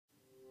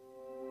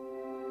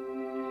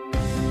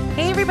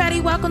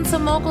everybody, welcome to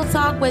Mogul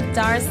Talk with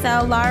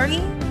Darcel Laurie,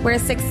 where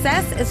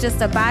success is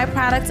just a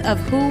byproduct of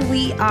who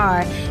we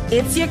are.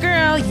 It's your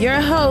girl, your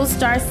host,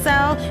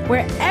 Darcel,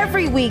 where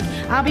every week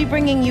I'll be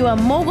bringing you a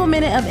Mogul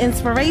Minute of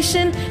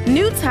inspiration,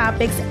 new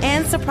topics,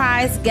 and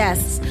surprise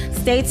guests.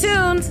 Stay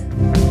tuned.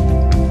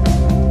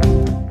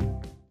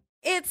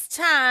 It's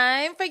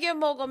time for your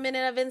Mogul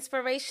Minute of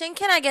inspiration.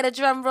 Can I get a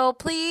drum roll,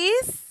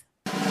 please?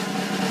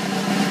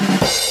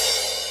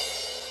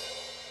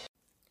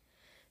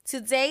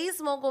 Today's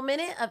Mogul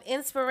Minute of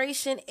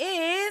inspiration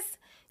is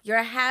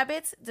your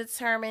habits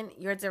determine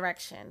your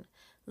direction.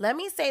 Let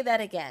me say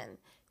that again.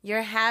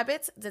 Your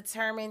habits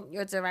determine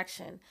your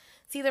direction.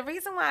 See, the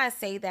reason why I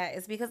say that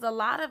is because a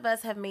lot of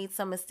us have made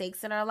some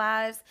mistakes in our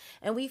lives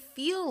and we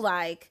feel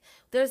like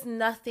there's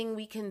nothing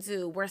we can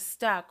do. We're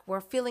stuck.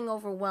 We're feeling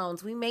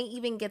overwhelmed. We may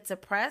even get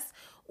depressed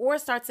or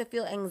start to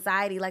feel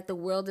anxiety like the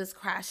world is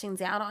crashing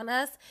down on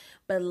us.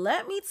 But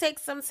let me take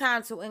some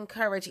time to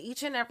encourage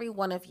each and every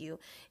one of you.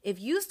 If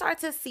you start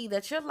to see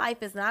that your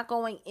life is not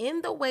going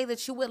in the way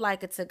that you would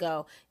like it to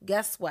go,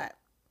 guess what?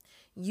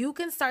 You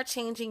can start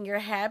changing your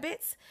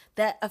habits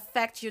that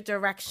affect your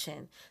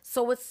direction.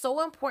 So it's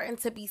so important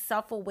to be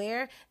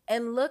self-aware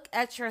and look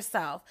at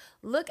yourself.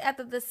 Look at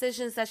the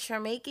decisions that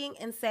you're making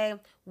and say,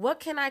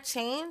 what can I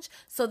change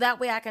so that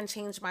way I can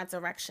change my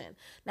direction?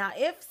 Now,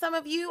 if some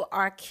of you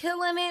are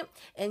killing it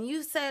and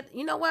you said,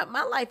 you know what,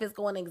 my life is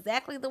going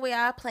exactly the way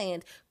I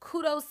planned,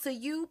 kudos to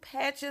you,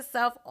 pat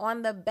yourself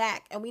on the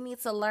back, and we need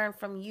to learn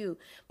from you.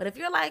 But if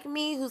you're like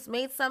me who's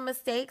made some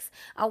mistakes,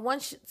 I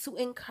want you to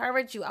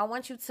encourage you. I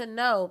want you to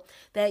know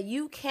that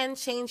you can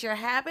change your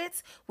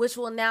habits, which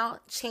will now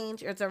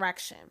change your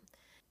direction.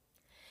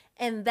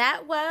 And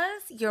that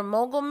was your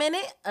Mogul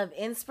Minute of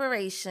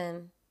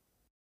Inspiration.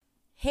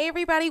 Hey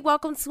everybody,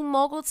 welcome to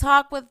Mogul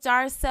Talk with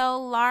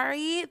Darcel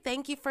Laurie.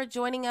 Thank you for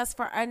joining us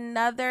for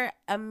another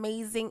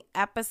amazing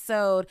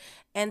episode.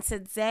 And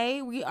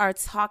today we are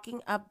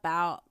talking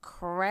about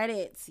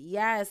credit.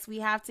 Yes, we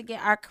have to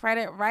get our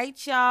credit right,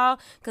 y'all,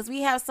 because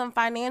we have some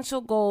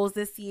financial goals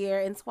this year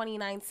in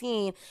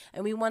 2019,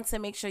 and we want to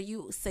make sure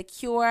you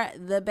secure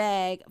the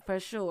bag for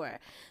sure.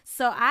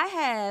 So I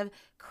have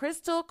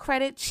Krystal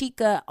Credit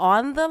Chicka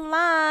on the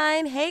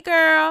line. Hey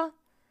girl.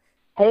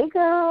 Hey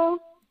girl.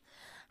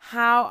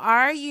 How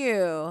are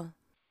you?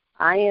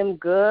 I am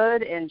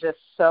good and just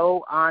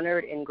so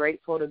honored and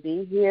grateful to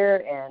be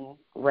here and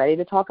ready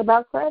to talk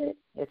about credit.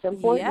 It's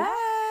important.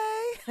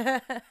 Yay!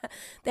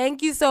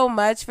 Thank you so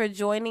much for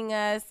joining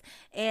us.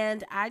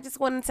 And I just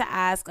wanted to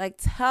ask,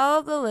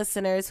 tell the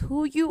listeners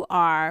who you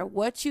are,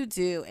 what you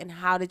do, and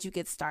how did you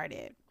get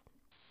started?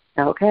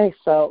 Okay,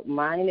 so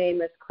my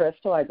name is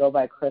Krystal. I go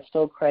by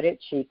Krystal Credit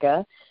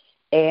Chicka.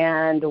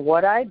 And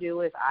what I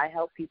do is I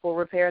help people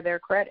repair their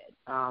credit.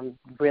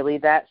 Really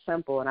that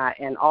simple.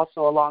 And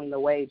also along the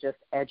way, just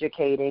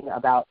educating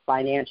about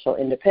financial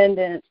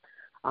independence,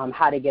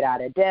 how to get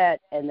out of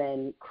debt, and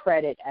then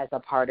credit as a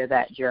part of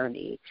that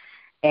journey.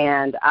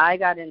 And I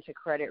got into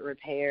credit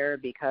repair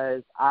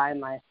because I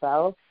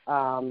myself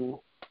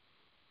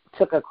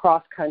took a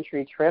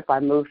cross-country trip.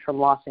 I moved from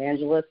Los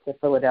Angeles to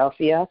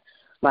Philadelphia.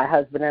 My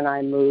husband and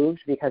I moved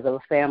because of a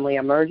family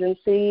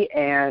emergency,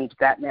 and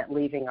that meant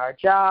leaving our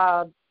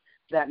jobs.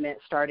 That meant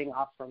starting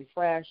off from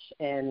fresh.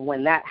 And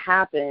when that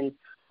happened,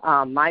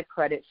 my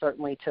credit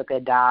certainly took a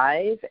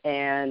dive,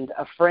 and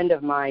a friend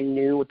of mine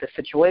knew the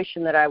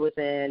situation that I was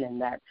in and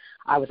that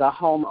I was a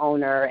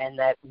homeowner and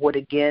that would,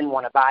 again,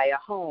 want to buy a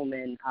home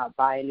and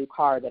buy a new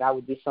car, that I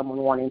would be someone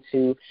wanting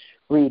to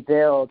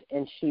rebuild.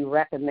 And she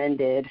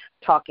recommended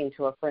talking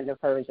to a friend of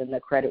hers in the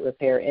credit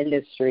repair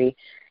industry.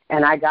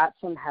 And I got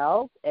some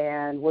help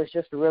and was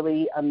just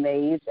really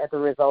amazed at the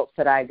results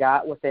that I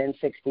got within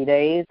 60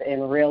 days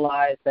and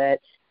realized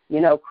that,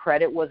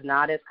 credit was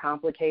not as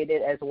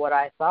complicated as what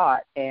I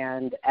thought.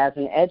 And as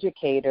an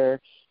educator,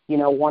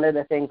 one of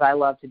the things I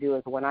love to do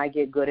is when I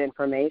get good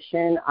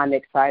information, I'm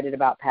excited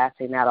about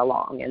passing that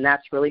along. And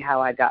that's really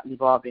how I got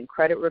involved in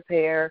credit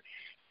repair.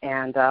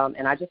 And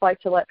I just like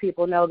to let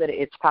people know that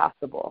it's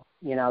possible,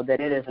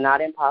 that it is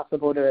not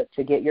impossible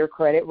to get your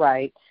credit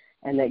right,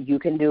 and that you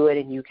can do it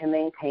and you can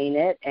maintain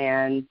it.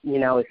 And,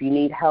 if you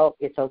need help,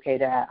 it's okay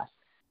to ask.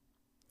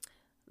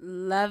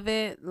 Love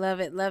it,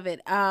 love it, love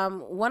it.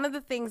 One of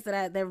the things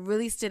that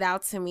really stood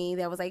out to me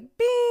that was like,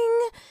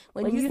 bing,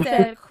 when you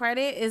said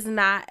credit is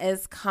not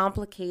as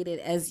complicated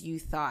as you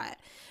thought.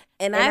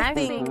 And I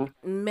think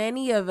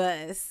many of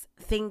us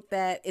think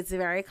that it's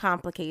very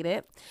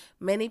complicated.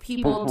 Many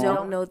people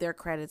don't know their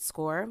credit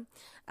score.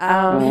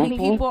 Many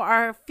people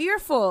are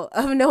fearful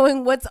of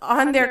knowing what's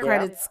on their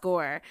credit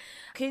score.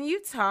 Can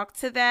you talk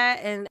to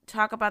that and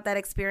talk about that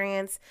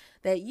experience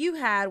that you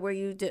had where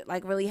you did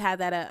really had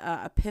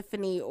that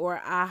epiphany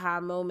or aha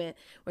moment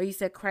where you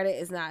said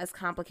credit is not as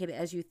complicated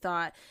as you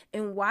thought?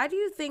 And why do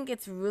you think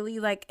it's really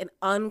an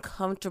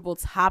uncomfortable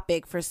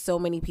topic for so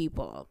many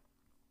people?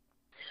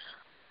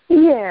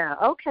 Yeah,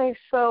 okay,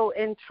 so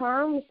in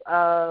terms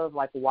of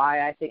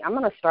why I think, I'm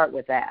going to start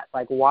with that,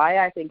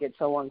 why I think it's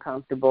so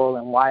uncomfortable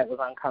and why it was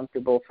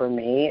uncomfortable for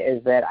me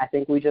is that I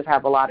think we just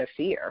have a lot of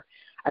fear.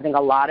 I think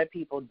a lot of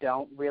people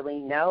don't really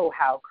know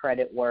how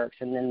credit works,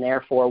 and then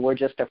therefore we're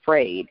just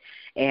afraid.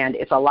 And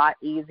it's a lot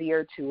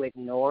easier to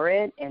ignore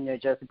it and to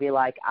just be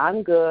like,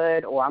 I'm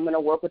good, or I'm going to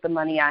work with the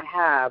money I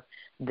have,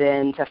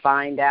 than to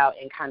find out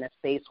and kind of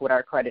face what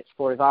our credit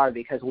scores are,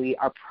 because we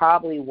are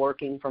probably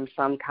working from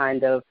some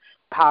kind of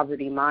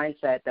poverty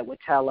mindset that would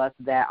tell us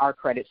that our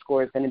credit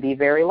score is going to be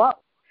very low,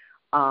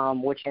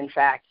 which in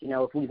fact,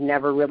 if we've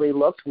never really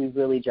looked, we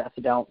really just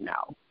don't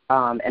know.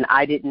 And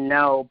I didn't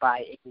know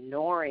by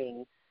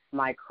ignoring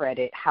my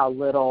credit how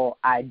little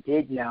I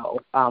did know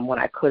when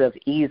I could have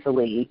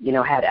easily,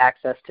 had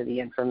access to the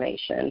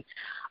information.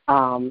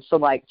 So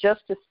like,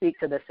 just to speak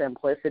to the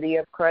simplicity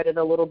of credit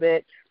a little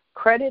bit,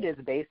 credit is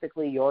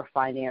basically your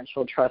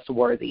financial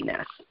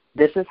trustworthiness.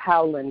 This is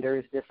how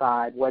lenders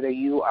decide whether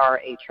you are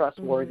a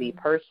trustworthy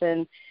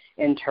person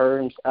in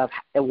terms of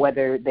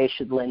whether they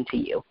should lend to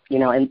you,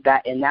 and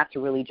that's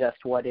really just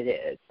what it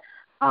is.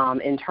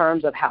 In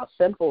terms of how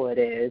simple it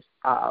is,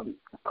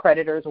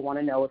 creditors want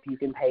to know if you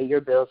can pay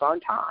your bills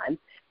on time.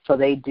 So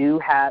they do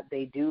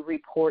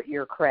report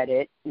your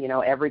credit.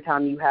 Every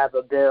time you have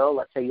a bill,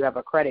 let's say you have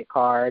a credit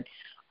card,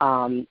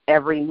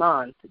 every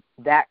month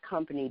that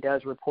company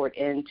does report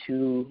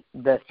into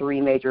the three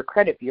major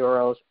credit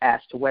bureaus as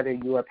to whether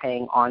you are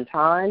paying on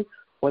time,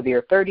 whether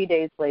you're 30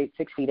 days late,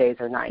 60 days,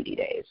 or 90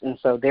 days. And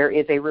so there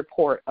is a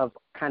report of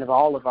kind of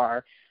all of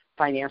our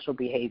financial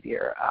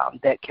behavior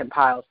that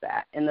compiles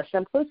that. And the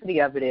simplicity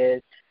of it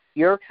is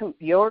your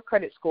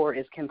credit score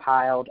is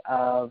compiled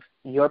of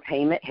your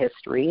payment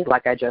history,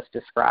 like I just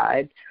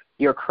described,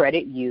 your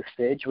credit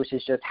usage, which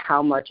is just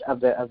how much of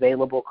the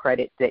available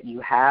credit that you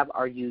have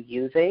are you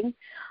using,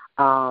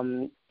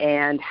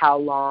 and how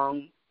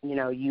long,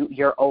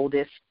 your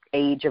oldest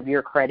age of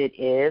your credit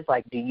is.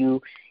 Like,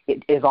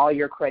 is all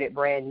your credit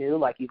brand new,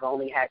 like you've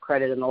only had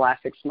credit in the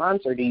last 6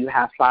 months, or do you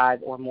have 5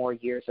 or more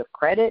years of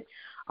credit?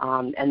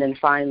 And then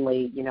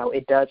finally,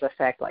 it does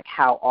affect like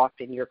how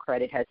often your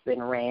credit has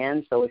been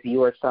ran. So if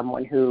you are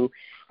someone who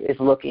is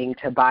looking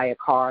to buy a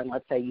car, and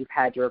let's say you've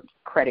had your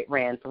credit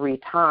ran 3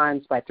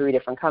 times by 3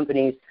 different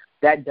companies,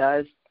 that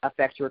does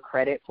affect your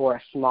credit for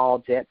a small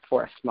dip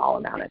for a small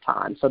amount of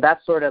time. So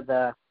that's sort of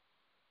the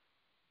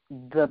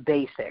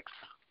basics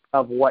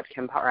of what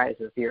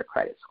comprises your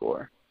credit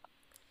score.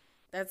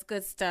 That's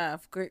good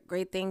stuff.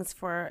 Great things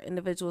for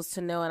individuals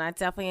to know. And I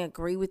definitely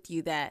agree with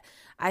you that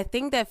I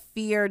think that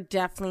fear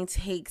definitely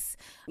takes,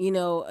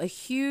 a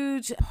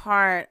huge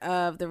part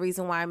of the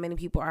reason why many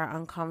people are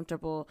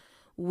uncomfortable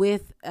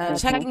with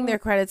checking their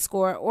credit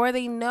score, or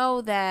they know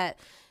that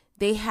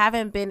they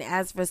haven't been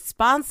as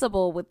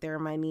responsible with their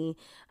money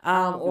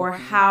or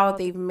how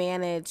they've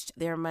managed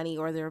their money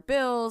or their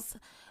bills,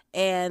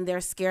 and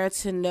they're scared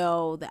to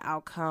know the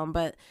outcome.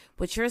 But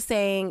what you're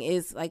saying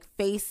is like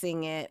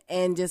facing it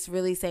and just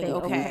really saying,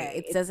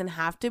 okay, it doesn't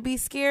have to be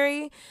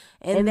scary.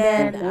 And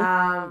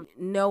then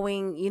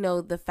knowing,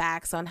 the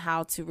facts on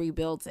how to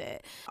rebuild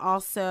it.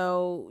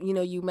 Also,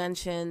 you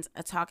mentioned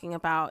talking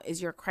about,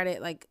 is your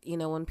credit like,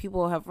 when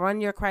people have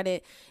run your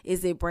credit,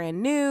 is it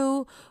brand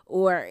new,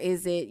 or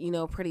is it,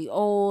 pretty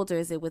old, or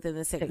is it within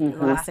the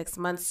last 6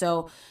 months?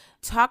 So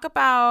talk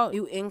about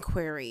new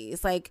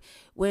inquiries. Like,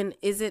 when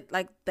is it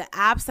like the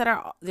apps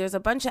there's a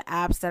bunch of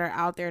apps that are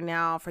out there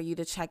now for you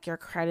to check your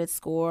credit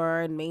score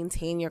and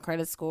maintain your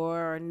credit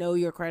score or know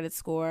your credit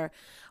score.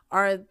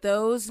 Are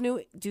those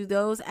new? Do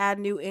those add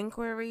new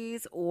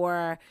inquiries,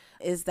 or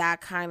is that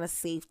kind of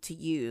safe to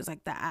use,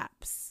 like the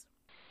apps?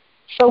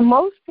 So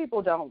most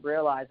people don't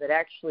realize that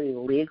actually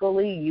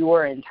legally you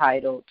are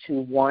entitled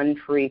to one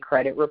free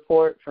credit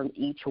report from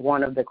each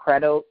one of the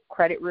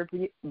credit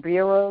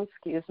bureaus,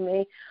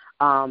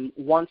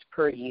 once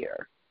per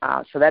year.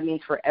 So that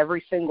means for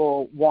every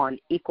single one,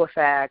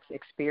 Equifax,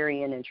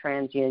 Experian, and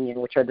TransUnion,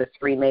 which are the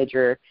 3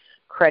 major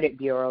credit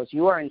bureaus,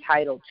 you are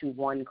entitled to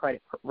one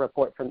credit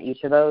report from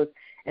each of those.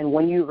 And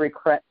when you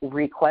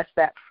request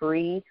that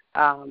free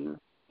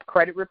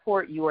credit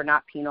report, you are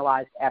not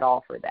penalized at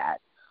all for that.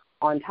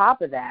 On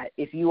top of that,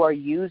 if you are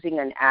using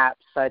an app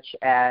such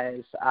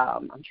as,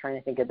 I'm trying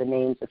to think of the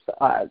names,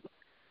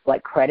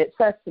 like Credit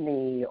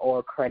Sesame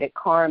or Credit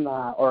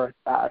Karma or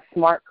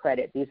Smart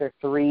Credit, these are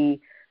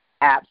 3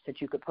 apps that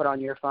you could put on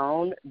your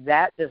phone.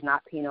 That does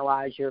not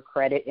penalize your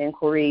credit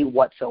inquiry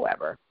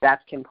whatsoever.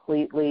 That's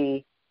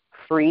completely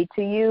free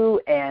to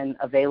you and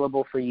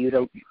available for you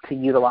to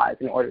utilize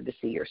in order to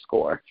see your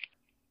score.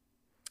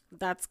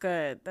 That's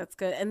good.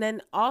 And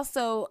then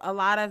also a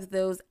lot of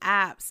those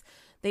apps,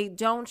 they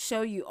don't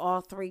show you all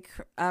 3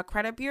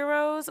 credit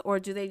bureaus, or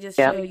do they just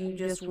show you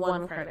just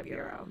one credit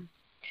bureau?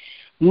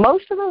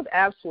 Most of those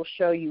apps will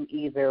show you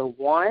either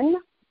 1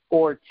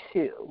 or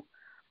 2.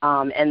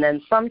 And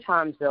then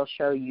sometimes they'll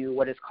show you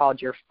what is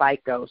called your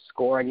FICO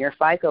score, and your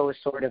FICO is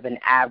sort of an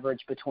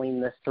average between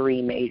the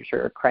 3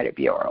 major credit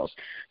bureaus.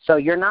 So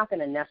you're not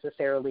going to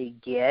necessarily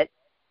get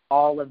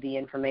all of the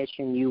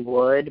information you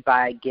would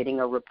by getting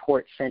a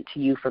report sent to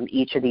you from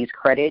each of these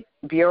credit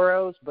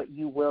bureaus, but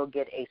you will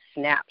get a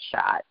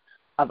snapshot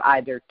of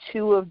either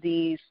 2 of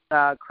these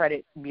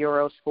credit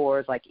bureau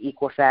scores like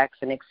Equifax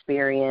and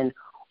Experian,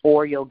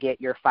 or you'll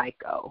get your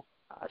FICO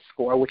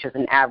score, which is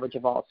an average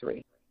of all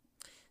three.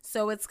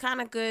 So it's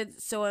kind of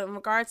good. So in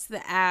regards to the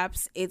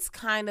apps, it's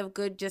kind of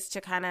good just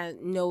to kind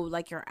of know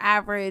like your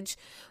average,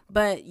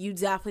 but you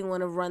definitely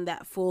want to run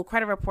that full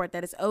credit report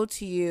that is owed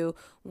to you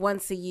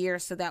once a year.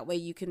 So that way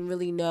you can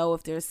really know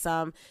if there's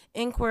some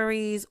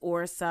inquiries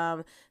or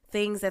some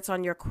things that's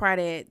on your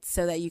credit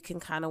so that you can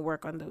kind of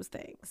work on those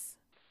things.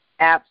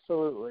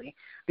 Absolutely.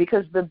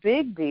 Because the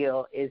big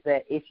deal is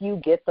that if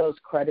you get those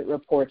credit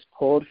reports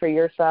pulled for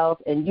yourself,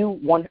 and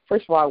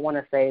first of all, I want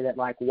to say that,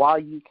 like, while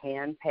you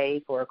can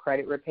pay for a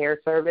credit repair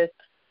service,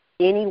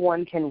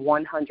 anyone can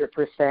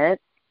 100%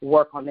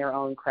 work on their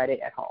own credit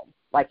at home.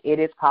 Like, it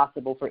is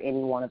possible for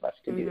any one of us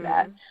to do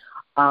that.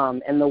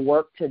 And the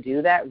work to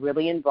do that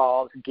really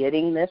involves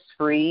getting these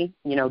three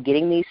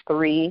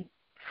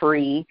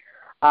free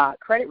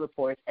credit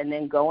reports, and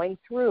then going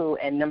through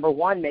and, number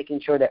one, making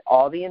sure that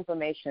all the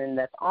information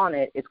that's on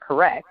it is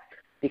correct,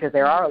 because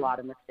there are a lot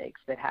of mistakes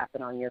that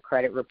happen on your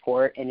credit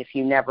report, and if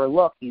you never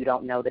look, you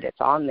don't know that it's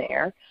on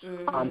there.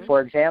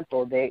 For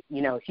example,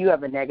 if you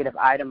have a negative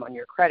item on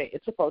your credit,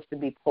 it's supposed to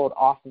be pulled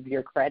off of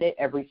your credit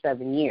every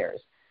 7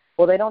 years.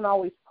 Well, they don't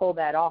always pull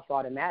that off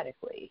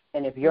automatically,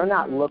 and if you're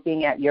not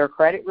looking at your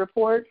credit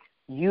report,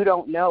 you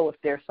don't know if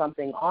there's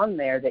something on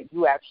there that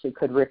you actually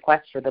could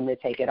request for them to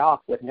take it off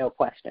with no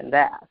questions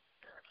asked.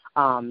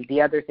 The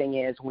other thing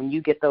is, when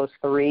you get those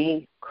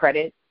three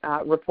credit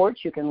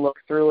reports, you can look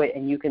through it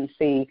and you can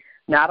see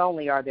not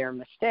only are there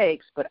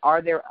mistakes, but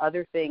are there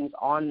other things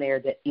on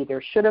there that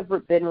either should have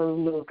been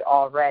removed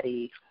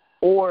already,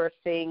 or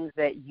things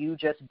that you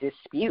just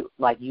dispute,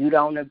 like you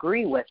don't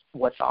agree with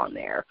what's on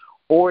there,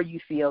 or you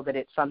feel that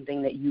it's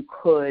something that you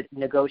could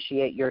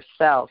negotiate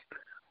yourself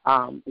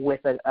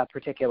with a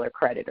particular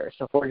creditor.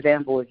 So, for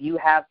example, if you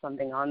have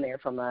something on there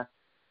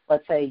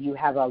let's say you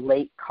have a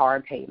late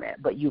car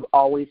payment, but you've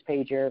always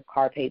paid your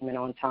car payment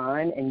on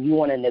time, and you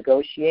want to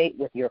negotiate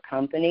with your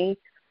company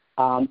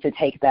to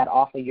take that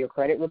off of your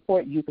credit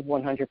report, you could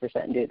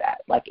 100% do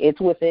that. Like,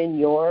 it's within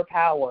your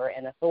power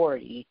and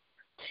authority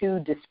to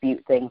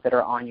dispute things that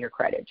are on your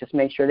credit. Just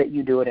make sure that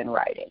you do it in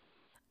writing.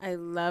 I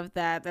love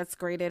that. That's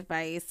great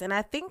advice. And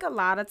I think a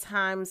lot of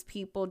times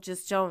people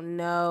just don't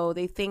know.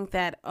 They think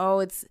that,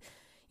 it's,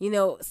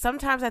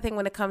 sometimes I think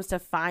when it comes to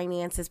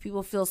finances,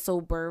 people feel so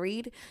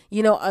buried,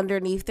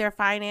 underneath their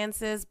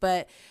finances.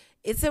 But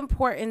it's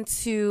important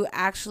to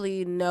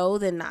actually know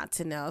than not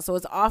to know. So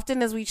as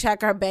often as we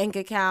check our bank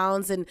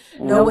accounts and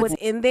know what's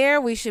in there,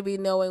 we should be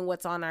knowing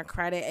what's on our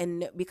credit,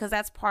 and because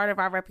that's part of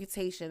our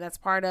reputation. That's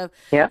part of,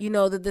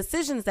 the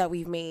decisions that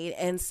we've made.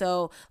 And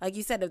so, like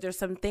you said, if there's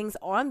some things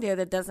on there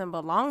that doesn't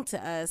belong to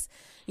us,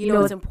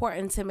 it's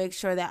important to make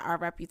sure that our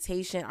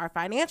reputation, our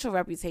financial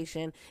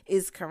reputation,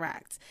 is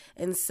correct.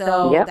 And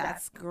so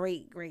that's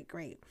great, great,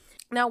 great.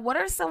 Now, what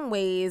are some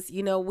ways,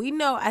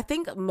 I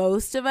think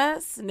most of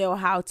us know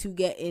how to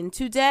get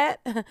into debt,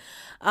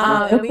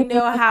 and we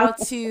know how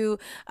to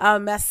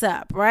mess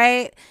up,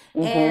 right?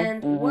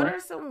 And what are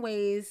some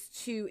ways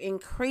to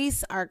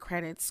increase our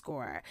credit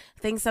score? I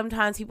think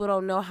sometimes people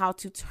don't know how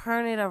to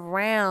turn it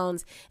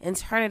around and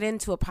turn it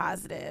into a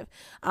positive,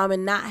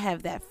 and not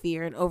have that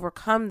fear and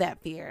overcome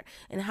that fear.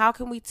 And how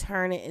can we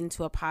turn it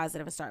into a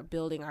positive and start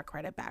building our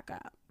credit back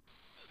up?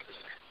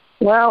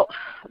 Well,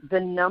 the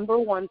number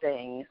one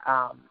thing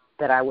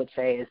that I would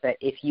say is that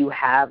if you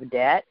have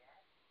debt,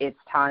 it's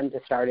time to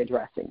start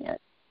addressing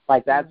it.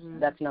 Like, that's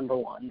number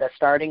one. The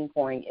starting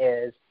point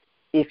is,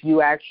 if you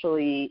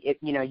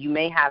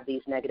may have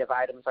these negative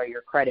items on your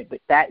credit,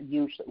 but that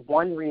usually,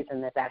 one reason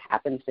that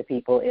happens to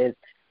people is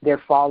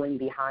they're falling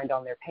behind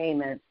on their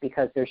payments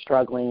because they're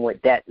struggling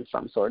with debt in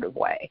some sort of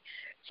way.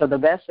 So the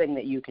best thing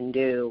that you can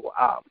do,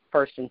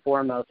 first and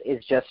foremost,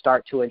 is just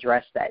start to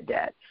address that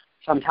debt.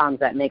 Sometimes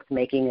that makes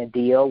making a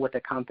deal with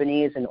the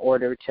companies in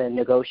order to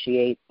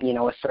negotiate,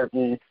 a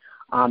certain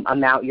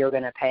amount you're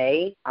going to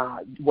pay.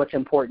 What's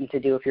important to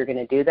do if you're going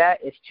to do that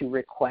is to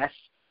request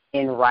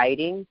in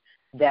writing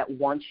that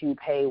once you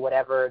pay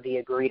whatever the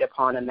agreed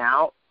upon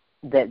amount,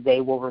 that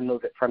they will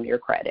remove it from your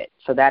credit.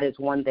 So that is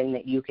one thing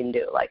that you can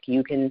do. Like,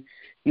 you can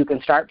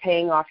start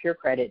paying off your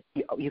credit,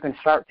 you can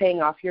start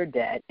paying off your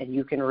debt, and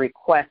you can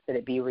request that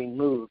it be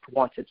removed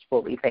once it's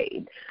fully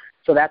paid.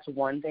 So that's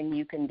one thing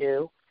you can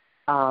do.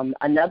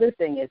 Another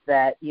thing is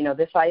that,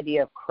 this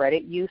idea of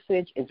credit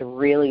usage is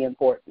really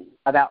important.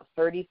 About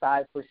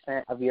 35%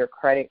 of your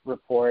credit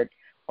report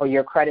or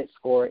your credit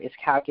score is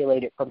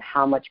calculated from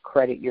how much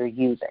credit you're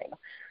using.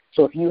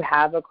 So if you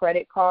have a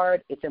credit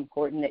card, it's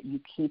important that you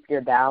keep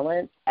your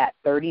balance at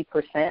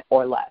 30%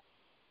 or less.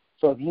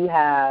 So if you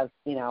have,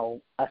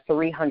 a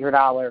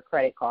 $300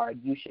 credit card,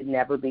 you should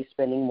never be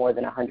spending more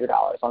than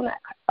 $100 on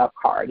that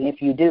card. And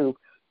if you do,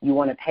 you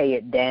want to pay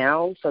it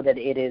down so that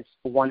it is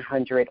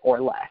 100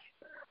 or less.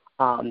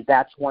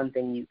 That's one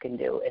thing you can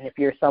do. And if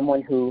you're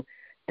someone who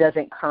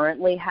doesn't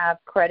currently have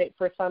credit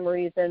for some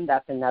reason,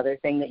 that's another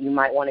thing that you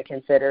might want to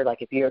consider.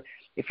 Like, if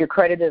your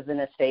credit is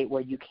in a state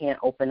where you can't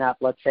open up,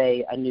 let's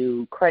say, a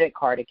new credit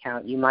card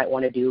account, you might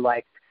want to do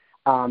like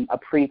a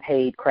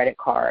prepaid credit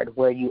card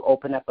where you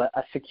open up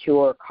a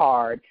secure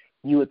card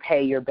you would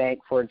pay your bank,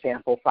 for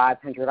example,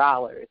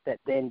 $500 that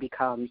then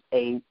becomes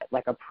a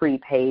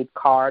prepaid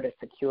card, a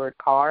secured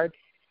card,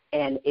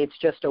 and it's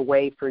just a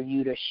way for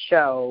you to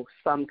show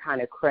some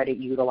kind of credit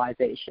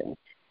utilization.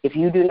 If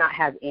you do not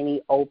have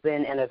any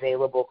open and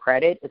available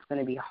credit, it's going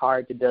to be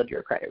hard to build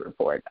your credit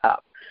report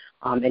up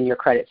and your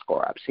credit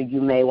score up. So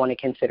you may want to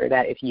consider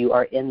that if you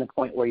are in the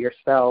point where you're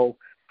so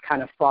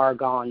kind of far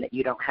gone that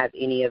you don't have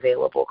any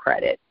available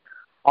credit.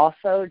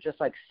 Also, just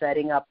like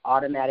setting up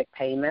automatic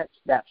payments,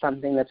 that's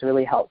something that's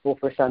really helpful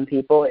for some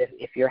people.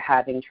 If you're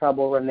having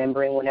trouble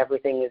remembering when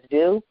everything is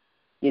due,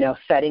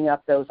 setting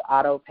up those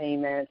auto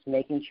payments,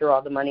 making sure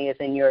all the money is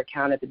in your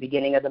account at the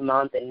beginning of the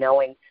month and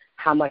knowing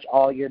how much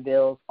all your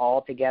bills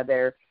all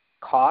together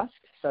cost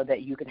so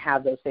that you can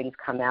have those things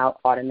come out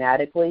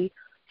automatically.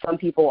 Some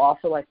people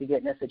also like to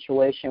get in a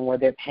situation where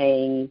they're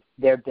paying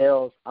their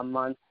bills a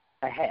month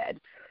ahead.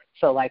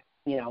 So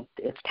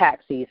it's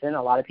tax season.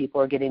 A lot of people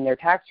are getting their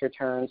tax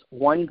returns.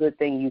 One good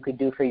thing you could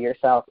do for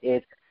yourself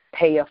is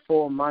pay a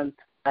full month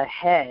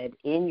ahead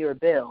in your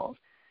bills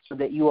so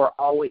that you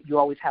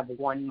always have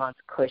 1 month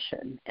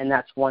cushion. And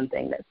that's one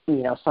thing that,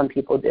 some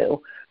people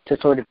do to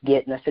sort of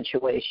get in a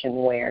situation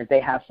where they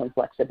have some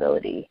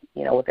flexibility,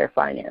 with their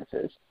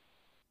finances.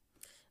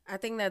 I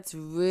think that's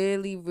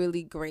really,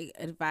 really great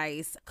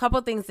advice. A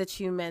couple things that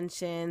you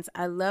mentioned.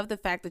 I love the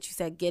fact that you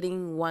said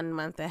getting 1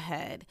 month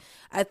ahead.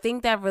 I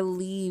think that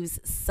relieves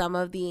some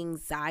of the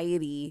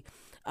anxiety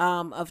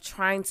of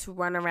trying to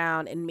run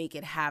around and make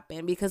it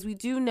happen, because we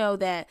do know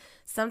that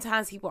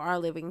sometimes people are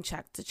living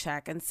check to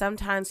check and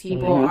sometimes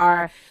people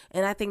are,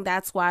 and I think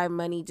that's why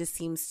money just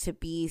seems to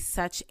be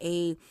such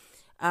a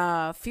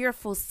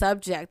fearful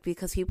subject,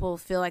 because people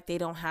feel like they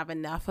don't have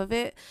enough of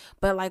it.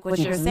 But like what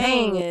you're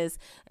saying is,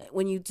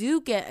 when you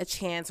do get a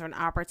chance or an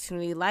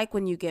opportunity, like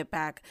when you get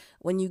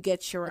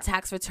your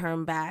tax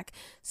return back,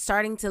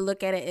 starting to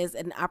look at it as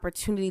an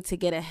opportunity to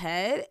get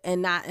ahead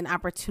and not an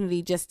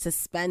opportunity just to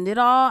spend it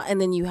all and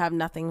then you have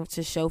nothing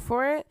to show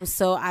for it.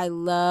 So I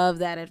love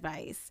that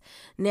advice.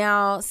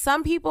 Now,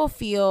 some people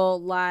feel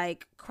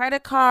like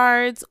credit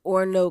cards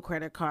or no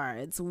credit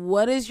cards.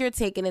 What is your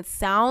take? And it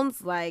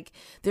sounds like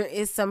there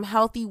is some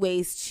healthy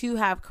ways to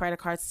have credit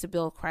cards to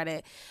build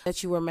credit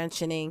that you were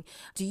mentioning.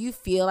 Do you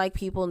feel like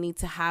people need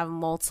to have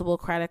multiple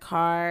credit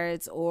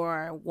cards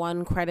or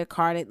one credit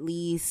card at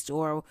least,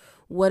 or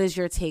what is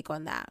your take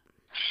on that?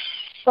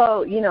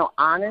 So,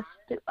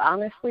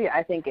 honestly,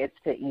 I think it's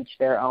to each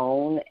their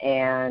own.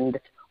 And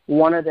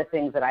one of the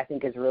things that I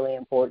think is really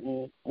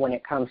important when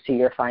it comes to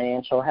your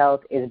financial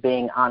health is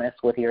being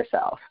honest with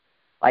yourself.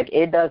 Like,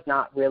 it does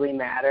not really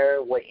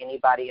matter what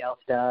anybody else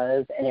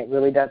does, and it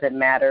really doesn't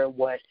matter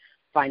what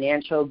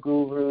financial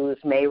gurus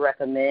may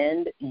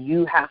recommend.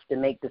 You have to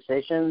make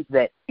decisions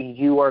that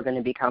you are going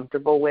to be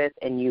comfortable with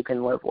and you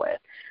can live with.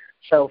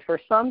 So for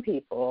some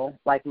people,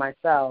 like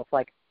myself,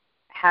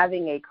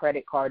 having a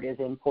credit card is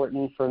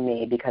important for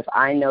me because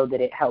I know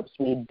that it helps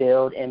me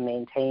build and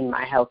maintain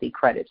my healthy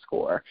credit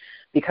score.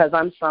 Because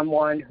I'm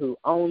someone who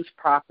owns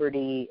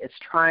property,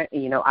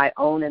 I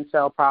own and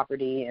sell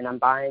property and I'm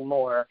buying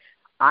more.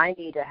 I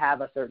need to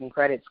have a certain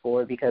credit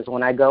score because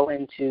when I go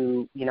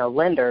into,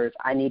 lenders,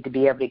 I need to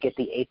be able to get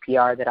the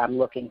APR that I'm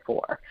looking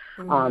for.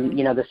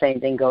 The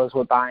same thing goes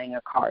with buying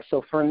a car.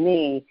 So for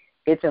me,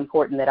 it's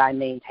important that I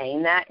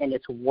maintain that, and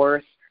it's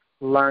worth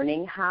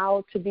learning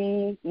how to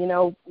be,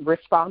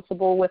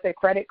 responsible with a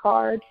credit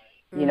card.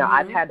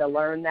 I've had to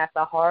learn that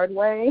the hard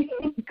way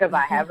because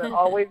I haven't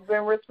always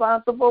been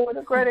responsible with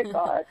a credit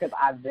card because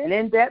I've been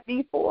in debt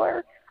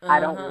before.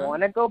 I don't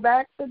want to go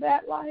back to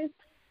that life.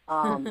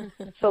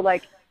 So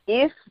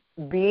if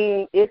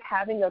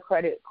having a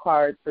credit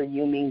card for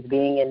you means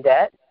being in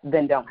debt,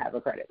 then don't have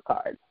a credit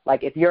card.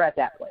 Like if you're at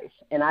that place,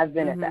 and I've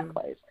been at that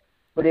place,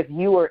 but if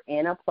you are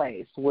in a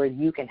place where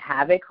you can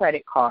have a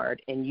credit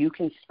card and you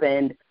can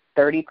spend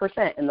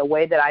 30%, and the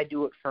way that I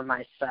do it for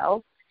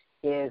myself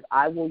is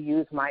I will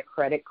use my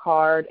credit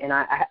card, and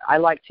I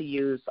like to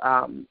use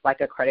a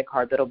credit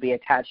card that'll be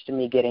attached to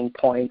me getting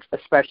points,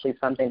 especially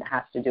something that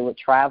has to do with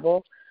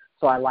travel.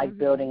 So I like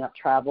building up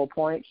travel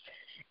points.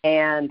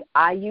 And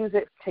I use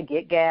it to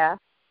get gas,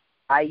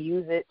 I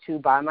use it to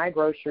buy my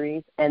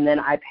groceries, and then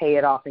I pay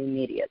it off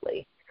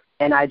immediately.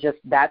 And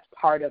that's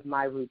part of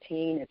my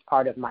routine, it's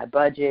part of my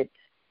budget,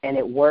 and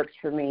it works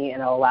for me,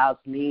 and it allows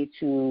me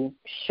to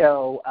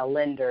show a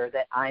lender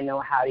that I know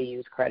how to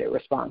use credit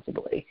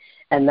responsibly.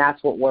 And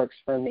that's what works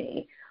for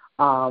me.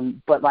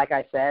 But like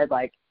I said,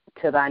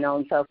 to thine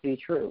own self be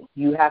true.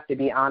 You have to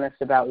be honest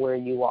about where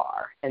you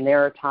are. And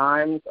there are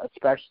times,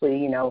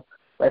 especially,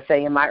 let's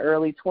say in my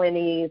early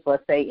 20s,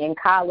 let's say in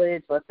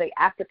college, let's say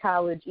after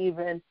college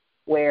even,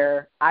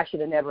 where I should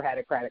have never had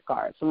a credit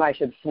card. Somebody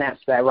should have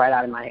snatched that right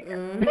out of my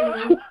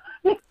hand.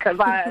 Because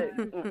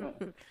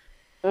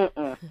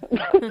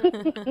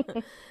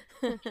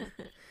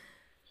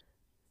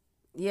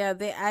Yeah,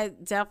 I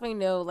definitely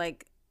know,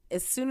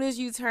 as soon as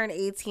you turn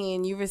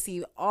 18, you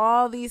receive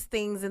all these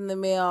things in the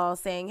mail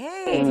saying,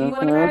 hey, do you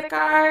want a credit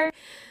card?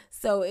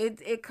 So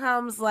it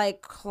comes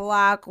like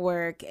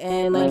clockwork.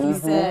 And like you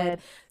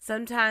said,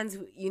 sometimes,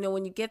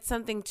 when you get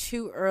something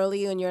too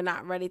early and you're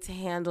not ready to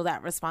handle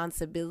that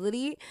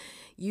responsibility,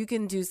 you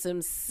can do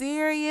some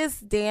serious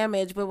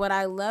damage. But what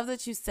I love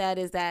that you said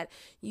is that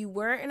you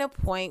were in a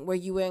point where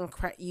you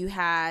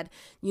had,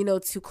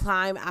 to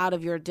climb out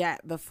of your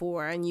debt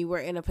before, and you were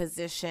in a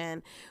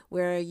position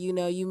where,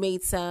 you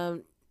made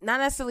some not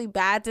necessarily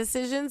bad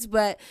decisions,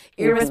 but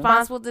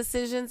irresponsible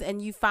decisions,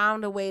 and you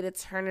found a way to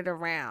turn it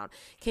around.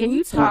 Can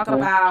you talk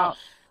about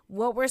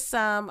what were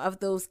some of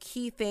those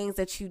key things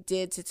that you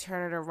did to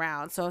turn it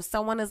around? So if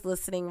someone is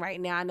listening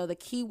right now, I know the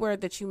key word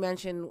that you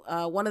mentioned,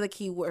 one of the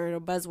key word or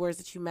buzzwords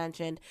that you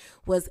mentioned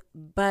was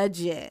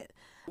budget.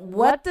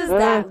 What does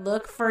that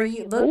look for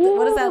you?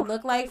 What does that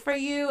look like for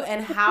you?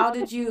 And how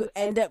did you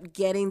end up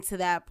getting to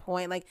that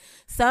point? Like,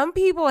 some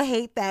people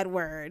hate that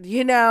word,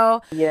 Yeah.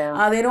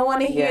 they don't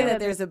want to hear that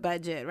there's a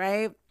budget,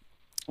 right?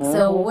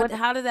 So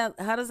how does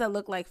that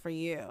look like for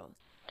you?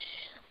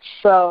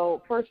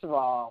 So first of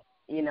all,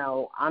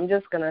 I'm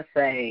just going to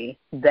say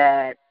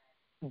that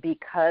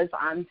because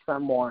I'm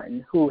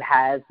someone who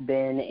has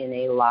been in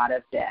a lot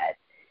of debt,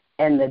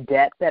 and the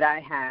debt that I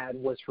had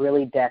was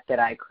really debt that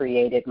I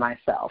created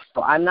myself.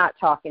 So I'm not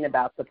talking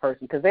about the person,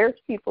 because there's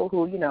people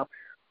who,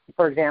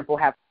 for example,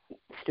 have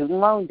student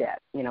loan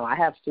debt. I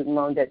have student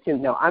loan debt too.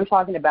 No, I'm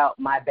talking about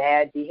my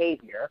bad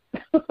behavior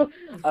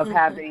of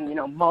having,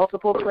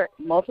 multiple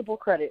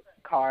credit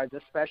cards,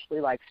 especially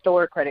like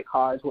store credit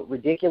cards with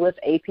ridiculous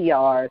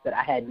APRs that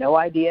I had no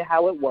idea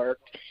how it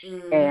worked.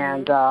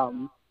 And,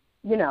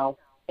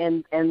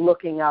 and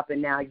looking up,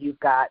 and now you've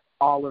got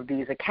all of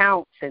these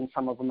accounts, and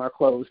some of them are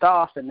closed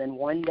off. And then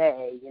one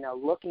day,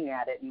 looking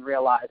at it and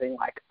realizing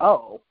like,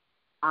 oh,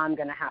 I'm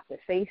going to have to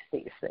face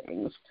these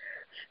things.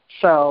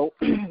 So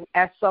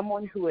as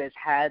someone who has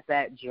had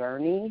that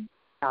journey,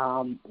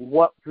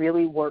 what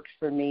really worked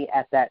for me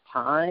at that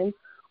time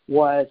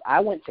was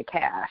I went to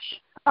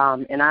cash.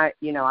 And I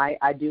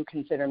do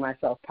consider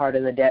myself part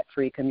of the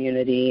debt-free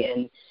community.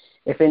 And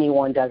if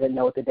anyone doesn't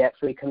know what the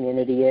debt-free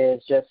community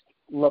is, just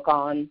look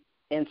on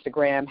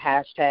Instagram,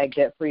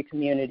 #debt-free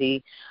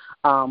community,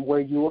 where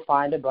you will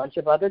find a bunch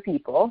of other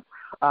people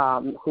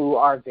who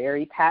are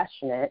very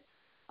passionate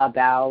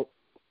about,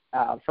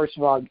 first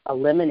of all,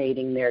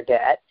 eliminating their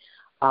debt,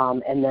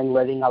 and then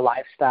living a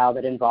lifestyle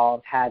that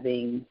involves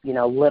having,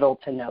 little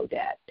to no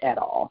debt at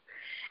all.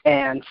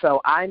 And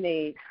so I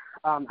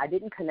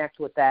didn't connect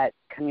with that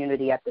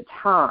community at the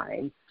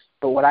time,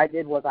 but what I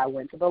did was I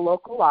went to the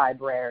local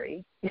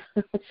library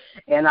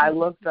and I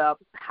looked up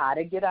how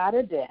to get out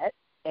of debt.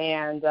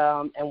 And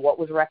what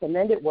was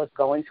recommended was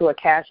going to a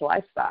cash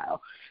lifestyle.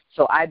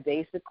 So I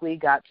basically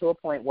got to a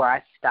point where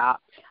I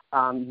stopped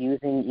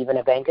using even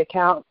a bank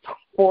account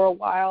for a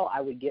while.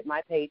 I would get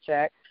my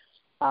paycheck.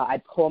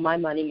 I'd pull my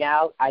money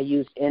out. I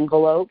used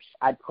envelopes.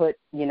 I'd put,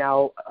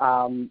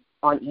 on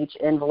each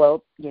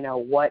envelope,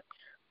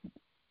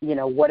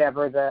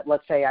 whatever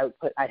let's say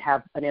I'd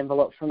have an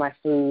envelope for my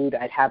food.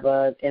 I'd have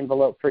an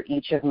envelope for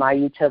each of my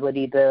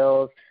utility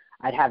bills.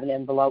 I'd have an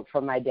envelope for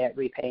my debt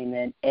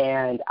repayment,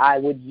 and I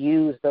would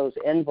use those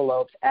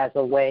envelopes as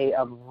a way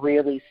of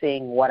really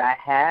seeing what I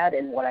had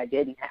and what I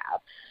didn't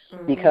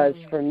have. Because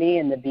for me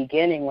in the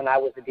beginning, when I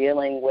was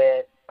dealing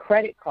with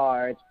credit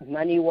cards,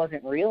 money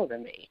wasn't real to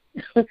me.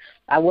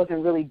 I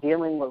wasn't really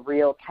dealing with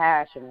real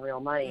cash and real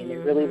money, and it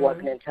really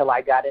wasn't until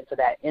I got into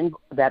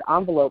that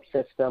envelope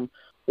system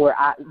where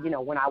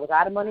when I was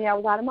out of money, I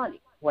was out of money.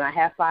 When I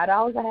had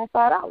 $5, I had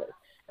 $5.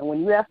 And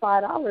when you have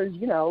 $5,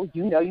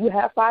 you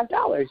have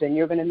 $5, and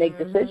you're going to make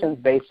decisions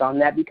based on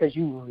that because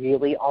you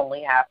really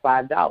only have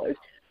 $5.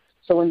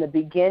 So in the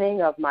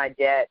beginning of my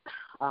debt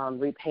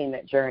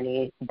repayment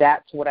journey,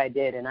 that's what I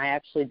did. And I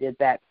actually did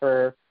that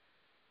for,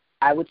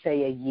 I would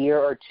say, a year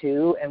or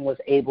two, and was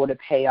able to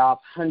pay off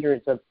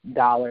hundreds of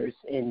dollars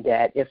in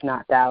debt, if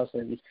not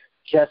thousands,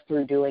 just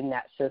through doing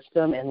that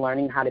system and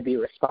learning how to be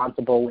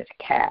responsible with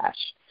cash.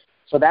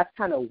 So that's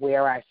kind of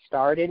where I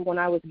started when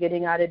I was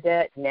getting out of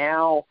debt.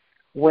 Now,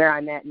 where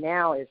I'm at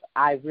now is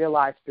I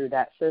realized through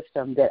that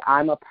system that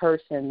I'm a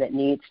person that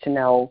needs to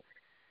know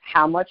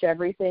how much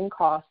everything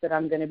costs that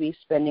I'm going to be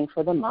spending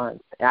for the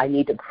month. I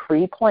need to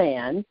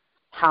pre-plan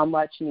how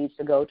much needs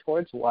to go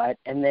towards what.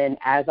 And then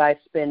as I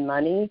spend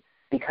money,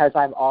 because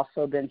I've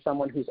also been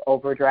someone who's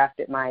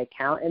overdrafted my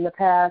account in the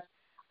past,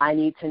 I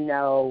need to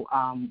know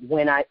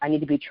when I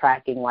need to be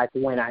tracking like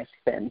when I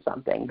spend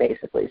something,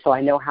 basically. So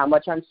I know how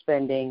much I'm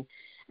spending,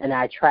 and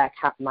I track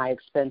my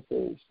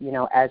expenses,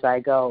 as I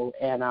go.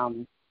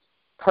 And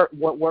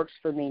what works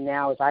for me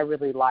now is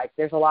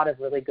there's a lot of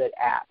really good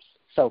apps.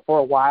 So for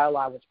a while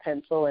I was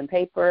pencil and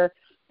paper,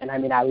 and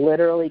I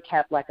literally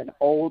kept like an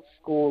old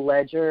school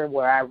ledger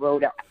where I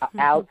wrote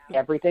out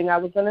everything I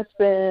was going to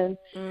spend,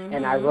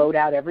 and I wrote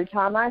out every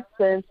time I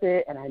spent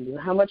it, and I knew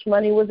how much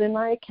money was in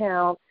my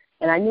account,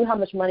 and I knew how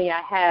much money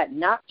I had,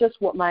 not just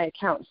what my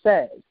account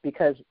says,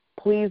 because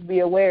please be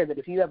aware that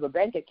if you have a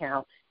bank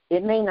account,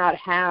 it may not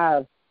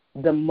have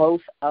the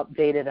most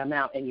updated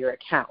amount in your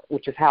account,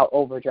 which is how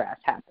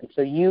overdrafts happen.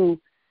 So you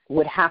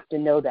would have to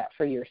know that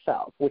for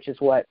yourself, which is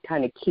what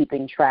kind of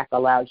keeping track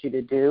allows you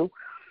to do.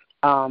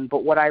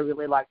 But what I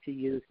really like to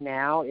use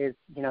now is,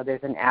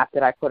 there's an app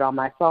that I put on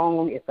my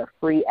phone. It's a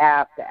free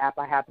app. The app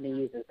I happen to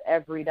use is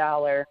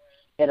EveryDollar.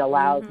 It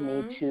allows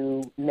me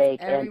to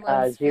make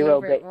Everyone's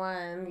zero favorite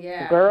one.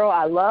 Yeah. Girl,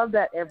 I love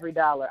that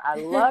EveryDollar. I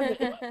love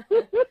it.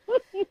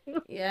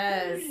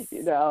 Yes.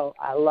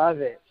 I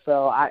love it.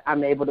 So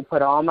I'm able to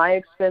put all my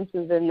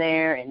expenses in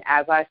there, and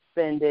as I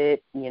spend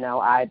it,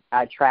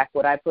 I track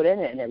what I put in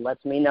it, and it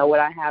lets me know what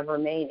I have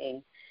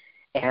remaining.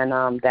 And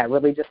that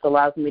really just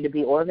allows me to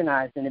be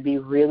organized and to be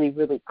really,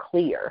 really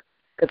clear.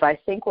 Because I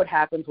think what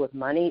happens with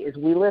money is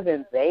we live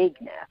in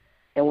vagueness.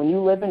 And when you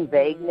live in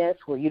vagueness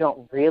where you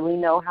don't really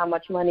know how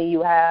much money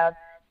you have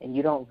and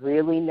you don't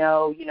really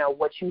know,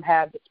 what you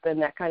have to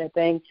spend, that kind of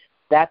thing,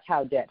 that's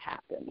how debt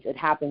happens. It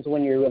happens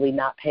when you're really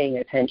not paying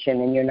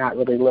attention and you're not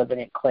really living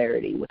in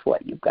clarity with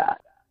what you've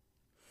got.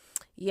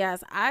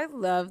 Yes, I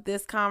love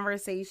this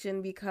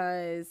conversation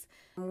because,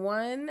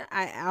 one,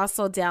 I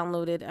also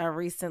downloaded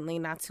recently,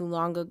 not too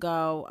long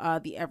ago,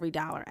 the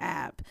EveryDollar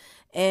app.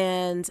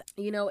 And,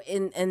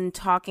 in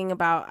talking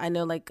about, I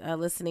know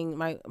listening,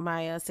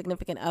 my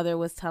significant other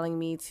was telling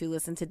me to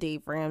listen to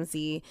Dave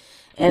Ramsey.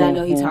 And I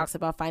know he talks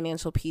about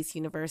Financial Peace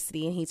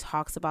University, and he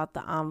talks about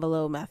the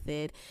envelope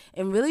method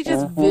and really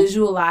just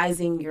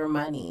visualizing your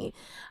money.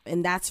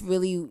 And that's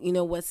really,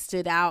 what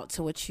stood out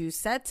to what you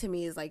said to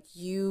me is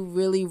you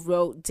really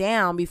wrote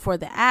down before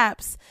the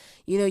apps,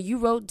 you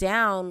wrote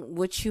down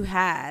what you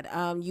had.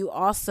 You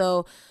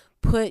also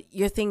put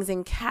your things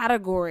in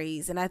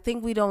categories. And I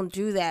think we don't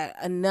do that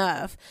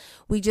enough.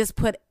 We just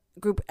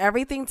group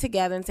everything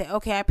together and say,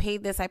 okay, I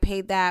paid this, I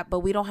paid that, but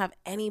we don't have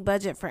any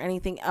budget for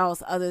anything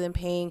else other than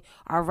paying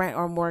our rent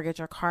or mortgage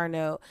or car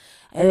note.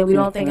 And then we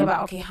don't think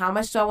about, okay, how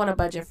much do I want to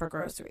budget for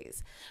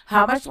groceries?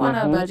 How much do I want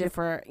to budget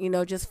for,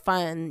 just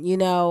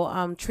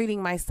fun,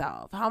 treating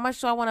myself? How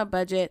much do I want to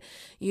budget,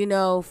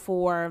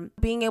 for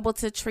being able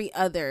to treat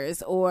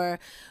others, or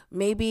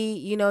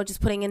maybe,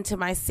 just putting into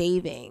my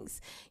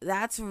savings?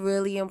 That's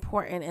really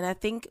important. And I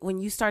think when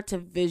you start to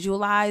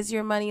visualize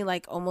your money,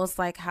 almost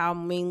like how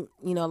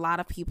a lot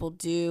of people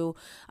do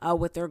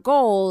with their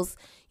goals,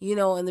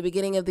 in the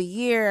beginning of the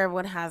year,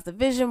 everyone has the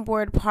vision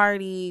board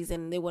parties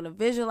and they want to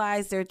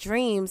visualize their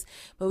dreams,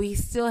 but we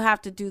still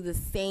have to do the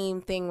same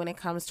thing when it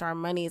comes to our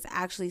money. It's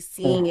actually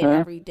seeing it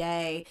every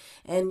day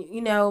and,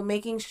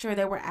 making sure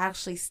that we're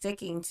actually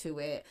sticking to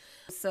it.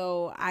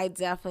 So I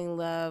definitely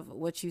love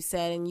what you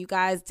said, and you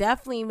guys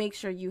definitely make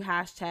sure you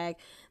hashtag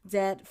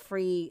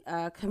debt-free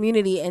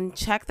community and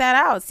check that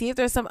out. See if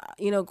there's some,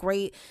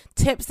 great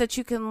tips that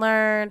you can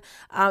learn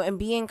and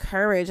be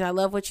encouraged. I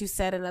love what you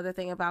said. Another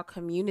thing about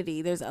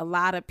community, there's a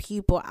lot of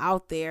people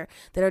out there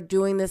that are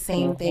doing the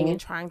same thing and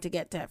trying to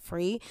get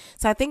debt-free.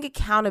 So I think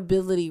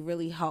accountability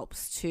really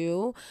helps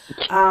too.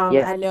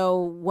 I know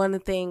one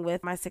thing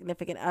with my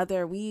significant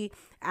other, we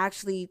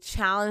actually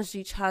challenged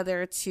each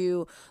other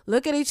to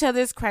look at each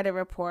other's credit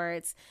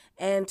reports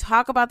and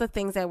talk about the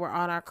things that were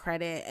on our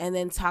credit, and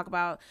then talk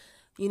about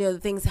the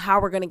things,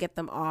 how we're going to get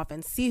them off,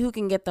 and see who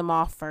can get them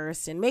off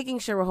first, and making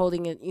sure we're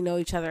holding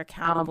each other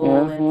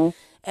accountable.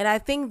 And I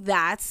think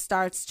that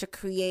starts to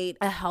create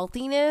a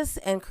healthiness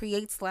and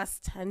creates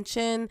less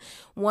tension,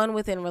 one,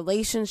 within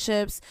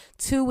relationships,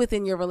 two,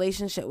 within your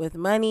relationship with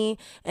money.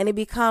 And it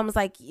becomes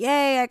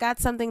yay, I got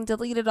something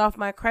deleted off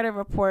my credit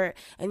report,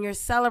 and you're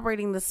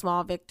celebrating the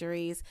small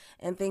victories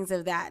and things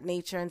of that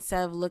nature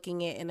instead of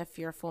looking at it in a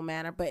fearful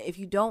manner. But if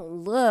you don't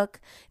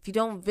look, if you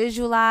don't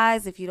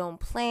visualize, if you don't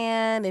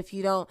plan, if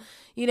you don't,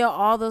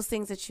 all those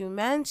things that you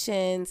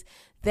mentioned,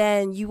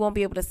 then you won't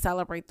be able to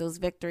celebrate those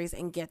victories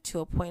and get to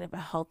a point of a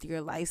healthier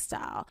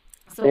lifestyle.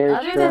 So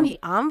other than the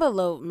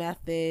envelope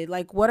method,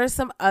 what are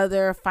some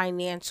other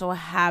financial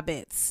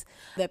habits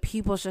that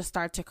people should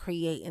start to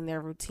create in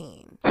their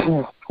routine?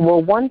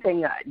 Well, one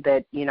thing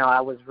that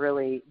I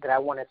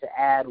wanted to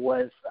add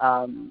was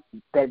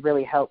that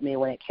really helped me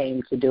when it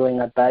came to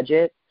doing a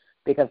budget.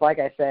 Because like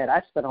I said,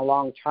 I spent a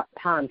long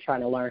time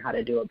trying to learn how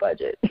to do a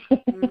budget.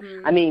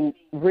 I mean,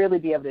 really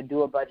be able to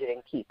do a budget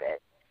and keep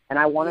it. And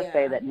I want to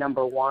say that,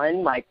 number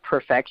one,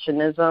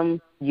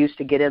 perfectionism used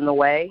to get in the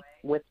way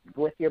with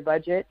your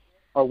budget,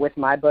 or with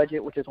my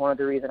budget, which is one of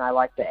the reasons I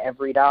like the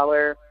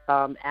EveryDollar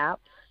app,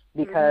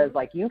 because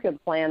you can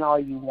plan all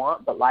you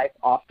want, but life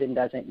often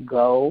doesn't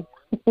go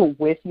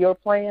with your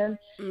plan.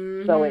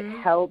 So it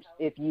helps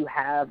if you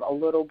have a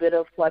little bit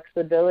of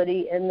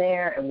flexibility in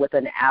there. And with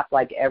an app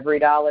like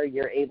EveryDollar,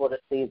 you're able to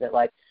see that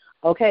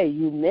okay,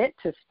 you meant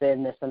to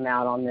spend this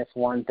amount on this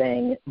one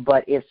thing,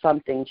 but if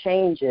something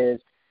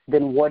changes,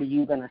 then what are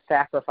you going to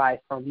sacrifice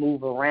or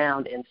move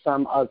around in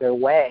some other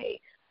way?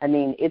 I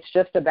mean, it's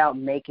just about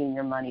making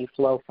your money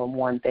flow from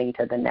one thing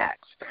to the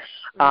next.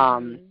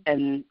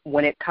 And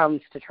when it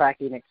comes to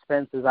tracking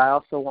expenses, I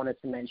also wanted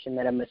to mention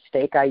that a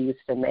mistake I used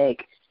to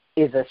make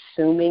is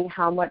assuming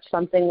how much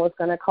something was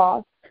going to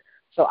cost.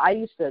 So I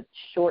used to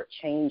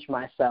shortchange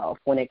myself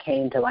when it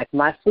came to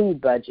my food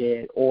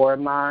budget or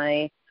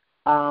my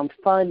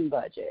fund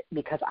budget,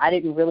 because I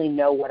didn't really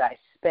know what I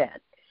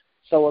spent.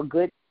 So a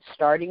good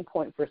starting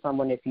point for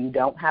someone, if you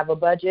don't have a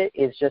budget,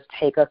 is just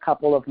take a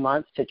couple of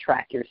months to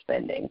track your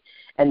spending.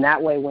 And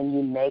that way, when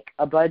you make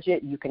a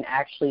budget, you can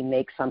actually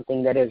make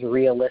something that is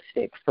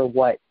realistic for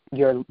what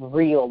your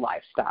real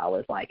lifestyle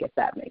is like, if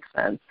that makes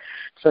sense.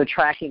 So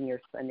tracking your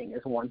spending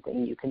is one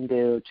thing you can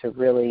do to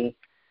really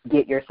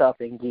get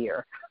yourself in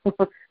gear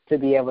to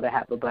be able to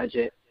have a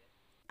budget.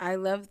 I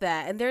love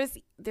that. And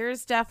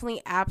there's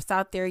definitely apps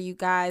out there, you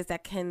guys,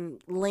 that can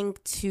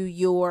link to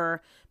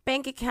your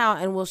bank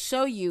account and will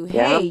show you,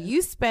 hey,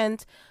 you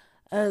spent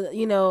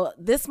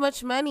this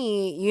much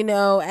money,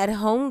 at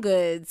Home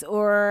Goods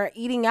or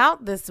eating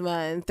out this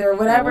month or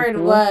whatever it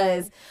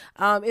was.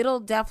 It'll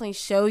definitely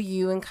show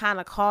you and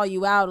kind of call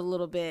you out a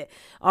little bit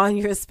on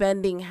your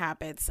spending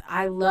habits.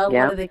 I love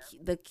one of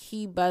the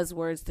key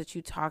buzzwords that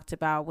you talked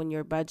about when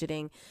you're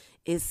budgeting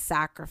is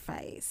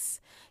sacrifice.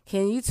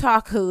 Can you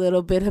talk a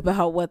little bit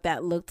about what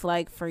that looked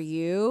like for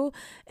you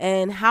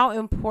and how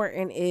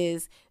important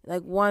is,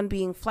 like, one,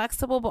 being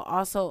flexible, but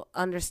also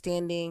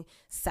understanding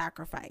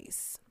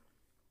sacrifice?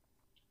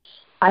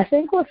 I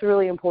think what's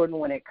really important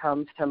when it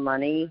comes to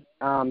money,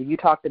 you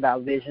talked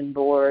about vision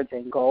boards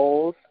and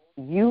goals.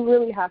 You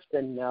really have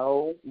to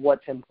know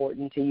what's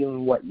important to you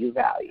and what you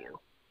value.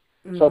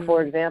 Mm-hmm. So,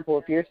 for example,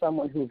 if you're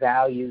someone who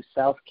values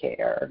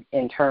self-care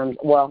in terms,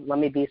 well, let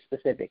me be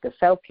specific, because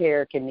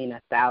self-care can mean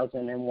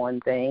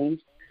 1,001 things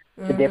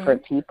to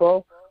different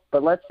people.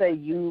 But let's say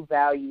you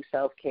value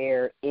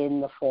self-care in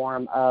the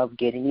form of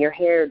getting your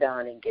hair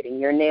done and getting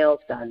your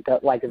nails done,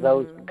 like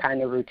those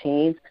kind of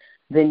routines,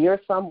 then you're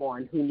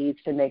someone who needs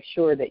to make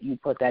sure that you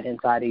put that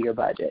inside of your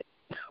budget.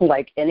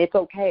 And it's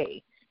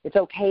okay. It's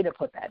okay to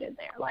put that in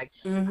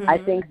there. I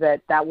think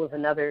that was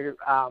another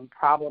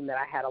problem that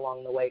I had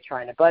along the way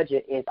trying to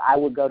budget is I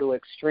would go to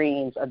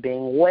extremes of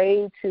being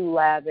way too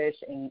lavish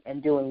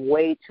and doing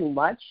way too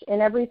much in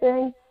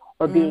everything,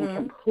 or being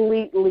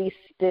completely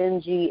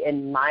stingy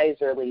and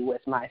miserly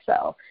with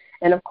myself.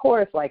 And, of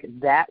course,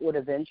 that would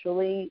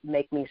eventually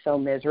make me so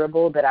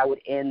miserable that I would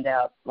end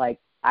up,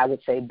 I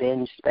would say,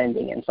 binge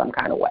spending in some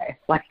kind of way,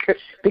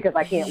 because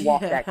I can't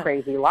walk that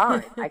crazy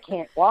line. I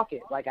can't walk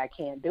it. I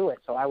can't do it.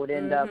 So I would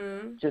end up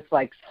just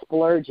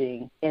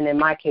splurging, and in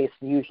my case,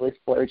 usually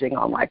splurging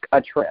on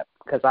a trip,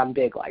 because I'm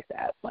big like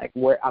that.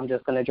 Where I'm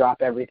just going to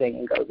drop everything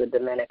and go to the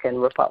Dominican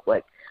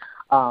Republic.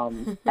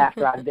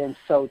 After I've been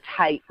so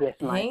tight with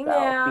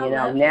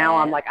myself, now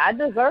I'm I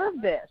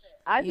deserve this.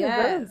 I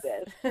deserve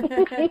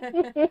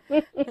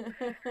this.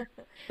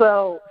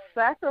 So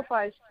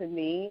sacrifice to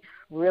me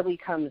really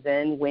comes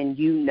in when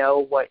you know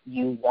what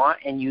you want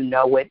and you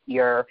know what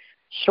your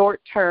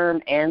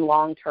short-term and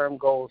long-term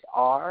goals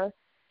are,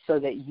 so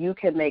that you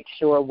can make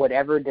sure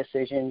whatever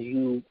decisions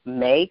you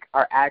make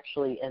are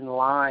actually in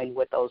line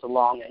with those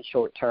long and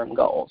short-term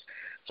goals.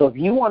 So if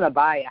you want to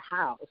buy a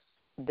house,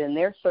 then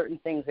there's certain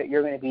things that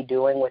you're going to be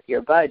doing with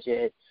your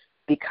budget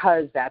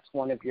because that's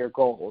one of your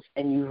goals,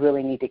 and you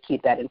really need to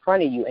keep that in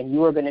front of you, and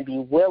you are going to be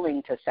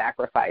willing to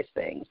sacrifice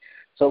things.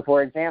 So,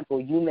 for example,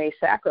 you may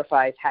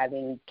sacrifice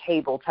having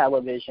cable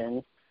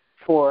television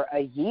for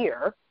a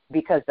year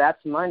because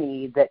that's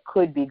money that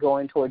could be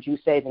going towards you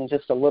saving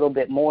just a little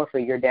bit more for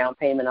your down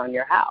payment on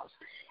your house.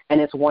 And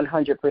it's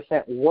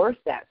 100% worth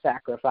that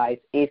sacrifice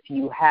if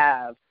you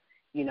have,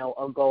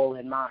 a goal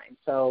in mind.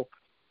 So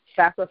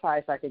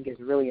sacrifice, I think, is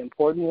really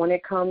important when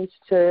it comes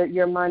to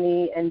your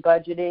money and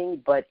budgeting,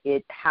 but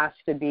it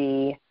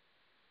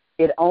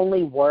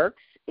only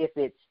works if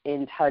it's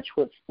in touch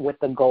with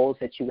the goals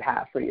that you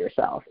have for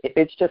yourself. If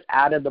it's just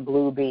out of the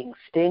blue being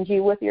stingy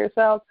with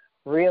yourself,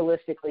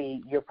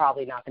 realistically, you're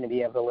probably not going to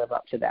be able to live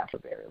up to that for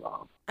very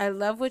long. I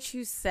love what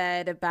you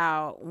said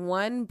about,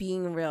 one,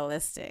 being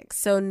realistic.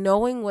 So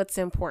knowing what's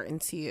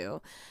important to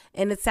you.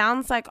 And it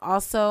sounds like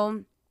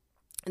also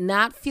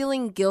not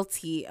feeling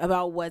guilty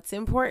about what's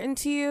important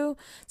to you.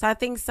 So I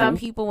think some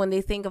people, when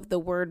they think of the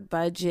word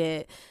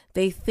budget,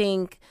 they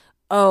think,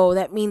 oh,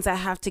 that means I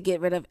have to get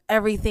rid of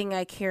everything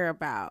I care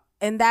about.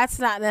 And that's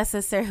not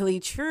necessarily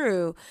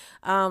true.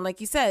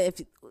 Like you said,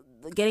 if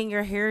getting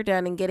your hair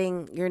done and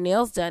getting your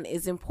nails done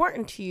is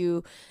important to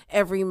you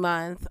every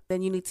month,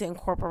 then you need to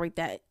incorporate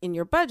that in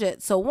your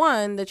budget. So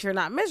one, that you're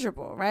not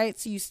miserable, right?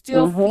 So you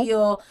still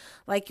feel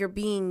like you're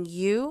being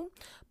you,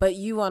 but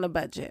you on a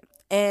budget.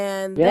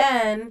 And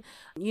then,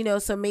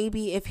 so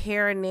maybe if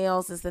hair and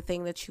nails is the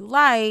thing that you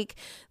like,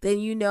 then,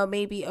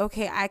 maybe,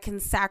 okay, I can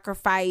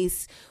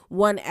sacrifice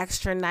one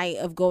extra night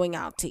of going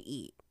out to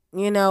eat,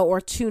 or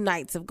 2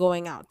 nights of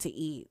going out to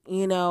eat,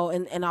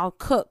 and I'll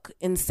cook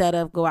instead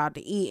of go out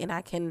to eat, and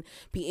I can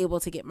be able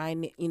to get my,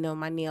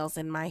 my nails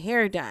and my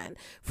hair done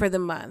for the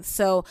month.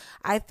 So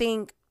I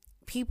think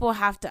people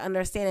have to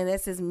understand, and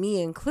this is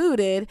me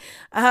included,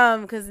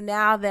 because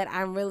now that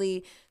I'm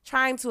really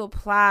trying to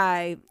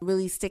apply,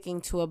 really sticking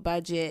to a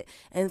budget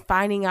and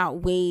finding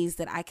out ways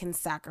that I can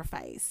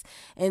sacrifice.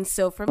 And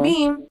so for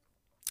me,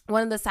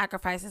 one of the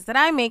sacrifices that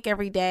I make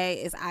every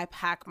day is I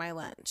pack my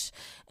lunch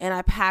and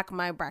I pack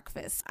my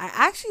breakfast. I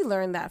actually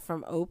learned that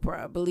from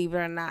Oprah, believe it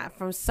or not,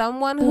 from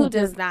someone who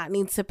does not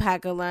need to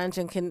pack a lunch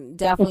and can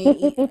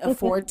definitely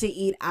afford to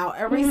eat out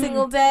every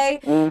single day.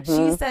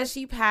 She says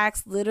she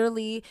packs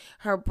literally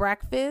her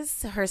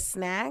breakfast, her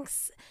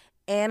snacks,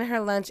 and her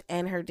lunch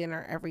and her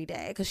dinner every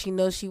day because she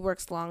knows she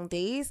works long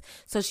days.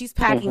 So she's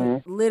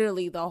packing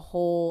literally the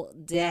whole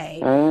day,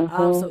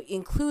 so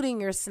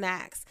including your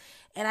snacks.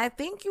 And I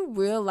think you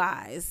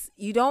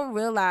don't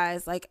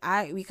realize, like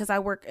because I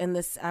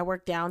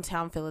work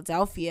downtown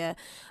Philadelphia.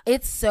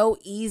 It's so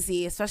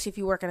easy, especially if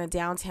you work in a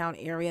downtown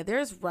area.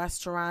 There's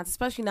restaurants,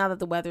 especially now that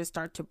the weather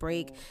start to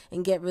break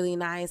and get really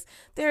nice.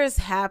 There's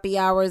happy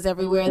hours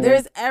everywhere.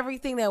 There's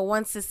everything that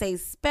wants to say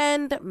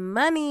spend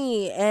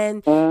money,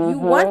 and you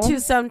want to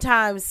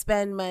sometimes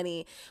spend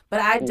money.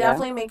 But I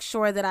definitely make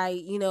sure that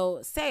I,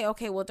 say,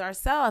 okay, well,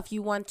 Darcel, if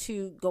you want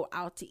to go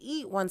out to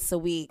eat once a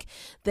week,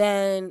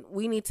 then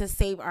we need to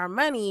save our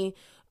money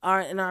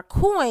and our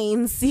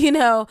coins, in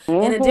a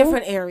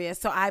different area.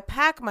 So I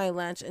pack my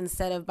lunch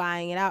instead of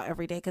buying it out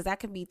every day, because that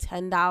could be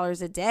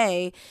 $10 a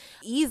day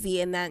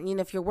easy. And that,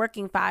 if you're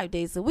working 5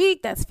 days a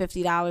week, that's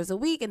 $50 a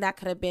week. And that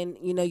could have been,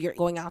 you're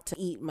going out to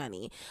eat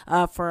money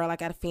for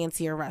like at a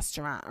fancier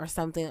restaurant or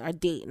something, or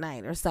date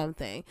night or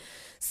something.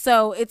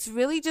 So it's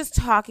really just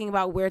talking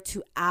about where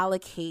to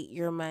allocate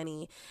your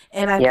money.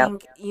 And I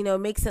think,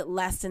 makes it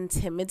less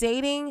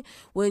intimidating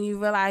when you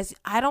realize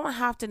I don't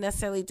have to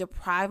necessarily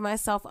deprive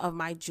myself of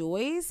my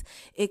joys.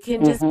 It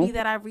can just be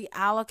that I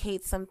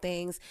reallocate some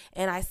things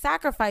and I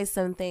sacrifice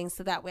some things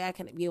so that way I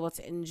can be able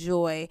to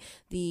enjoy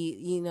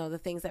the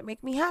things that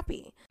make me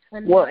happy.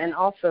 Well, and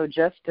also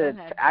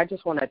I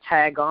just want to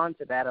tag on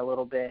to that a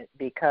little bit,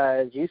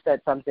 because you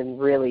said something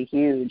really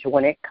huge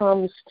when it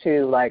comes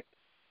to like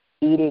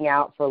eating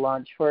out for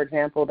lunch, for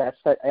example,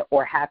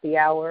 or happy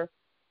hour.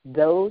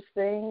 Those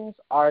things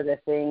are the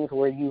things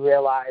where you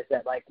realize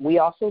that, like, we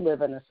also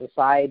live in a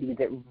society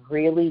that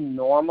really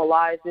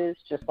normalizes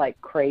just like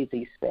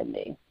crazy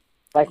spending,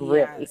 like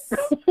really,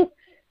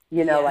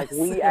 like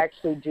we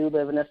actually do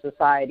live in a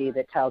society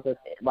that tells us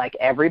like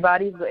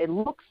it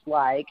looks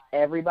like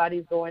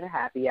everybody's going to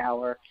happy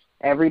hour.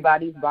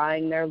 Everybody's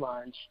buying their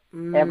lunch.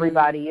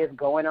 Everybody is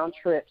going on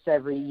trips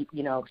every,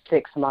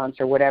 6 months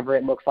or whatever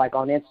it looks like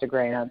on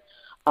Instagram.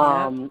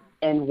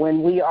 And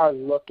when we are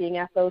looking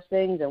at those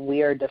things and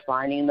we are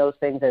defining those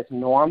things as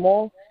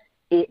normal,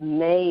 it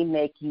may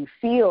make you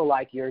feel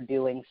like you're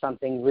doing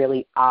something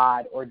really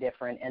odd or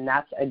different. And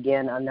that's,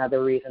 again,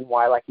 another reason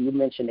why, like you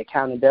mentioned,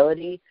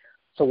 accountability.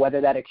 So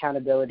whether that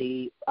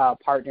accountability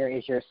partner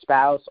is your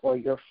spouse or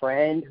your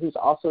friend who's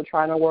also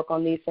trying to work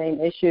on these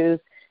same issues.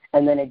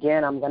 And then,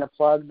 again, I'm going to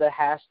plug the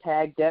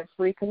hashtag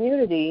debt-free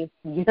community,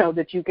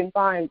 that you can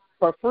find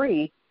for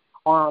free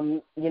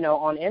on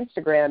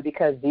Instagram,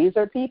 because these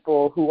are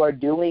people who are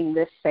doing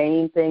this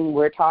same thing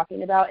we're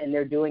talking about, and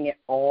they're doing it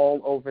all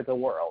over the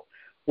world,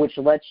 which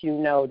lets you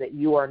know that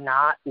you are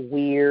not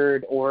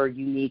weird or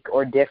unique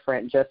or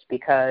different just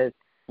because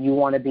you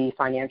want to be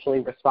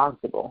financially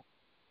responsible.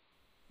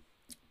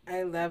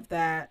 I love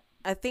that.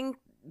 I think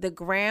the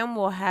gram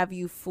will have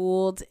you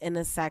fooled in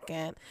a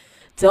second.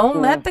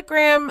 Don't let the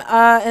gram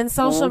and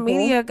social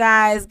media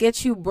guys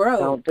get you broke.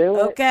 Don't do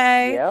it.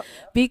 Okay? Yep.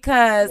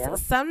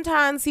 Because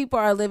sometimes people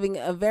are living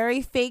a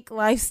very fake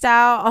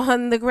lifestyle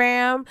on the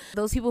gram.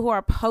 Those people who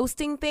are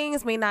posting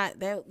things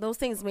those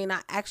things may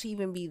not actually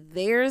even be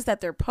theirs that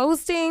they're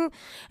posting.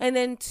 And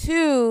then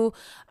two,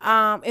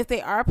 if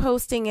they are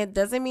posting, it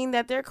doesn't mean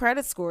that their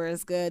credit score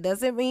is good.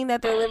 Doesn't mean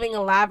that they're living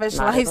a lavish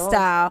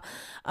lifestyle.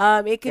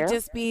 It could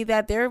just be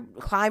that they're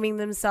climbing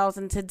themselves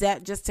into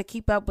debt just to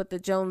keep up with the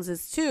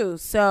Joneses too.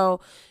 So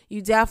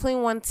you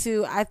definitely want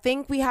to, I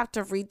think we have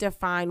to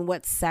redefine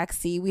what's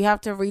sexy. We have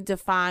to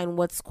redefine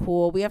what's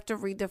cool. We have to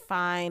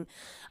redefine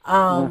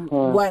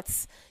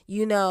what's,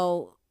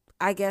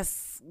 I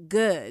guess,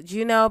 good,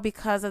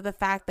 because of the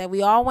fact that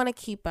we all want to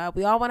keep up.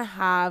 We all want to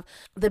have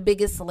the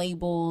biggest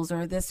labels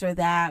or this or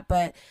that.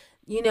 But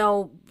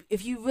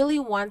if you really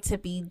want to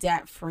be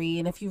debt free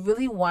and if you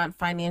really want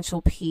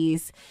financial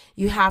peace,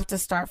 you have to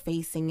start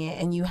facing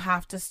it, and you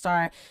have to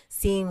start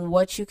seeing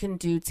what you can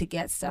do to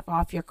get stuff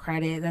off your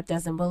credit that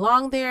doesn't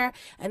belong there.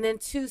 And then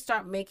two,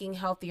 start making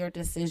healthier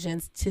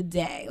decisions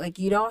today. Like,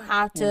 you don't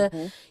have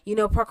to,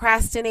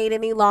 procrastinate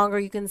any longer.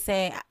 You can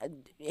say,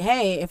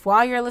 hey, if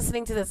while you're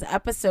listening to this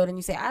episode and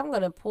you say, I'm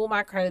going to pull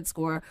my credit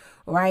score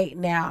right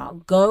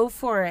now, go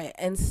for it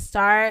and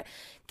start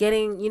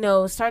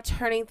start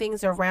turning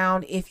things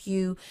around if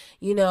you,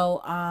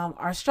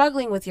 are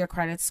struggling with your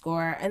credit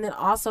score. And then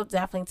also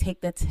definitely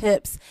take the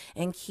tips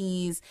and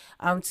keys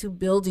to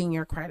building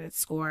your credit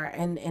score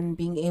and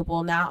being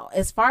able. Now,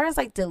 as far as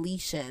like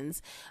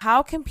deletions,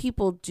 how can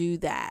people do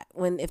that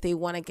if they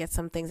want to get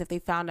some things, if they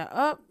found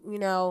out,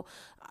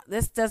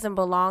 this doesn't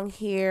belong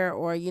here,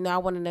 or, I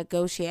want to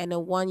negotiate. I know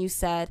one, you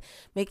said,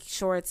 make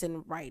sure it's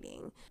in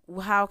writing.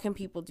 How can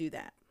people do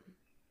that?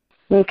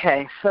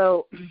 Okay,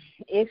 so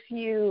if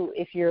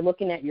you're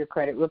looking at your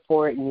credit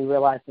report and you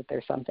realize that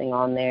there's something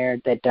on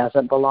there that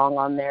doesn't belong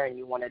on there and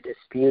you want to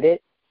dispute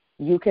it,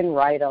 you can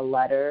write a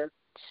letter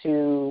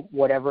to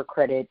whatever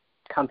credit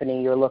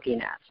company you're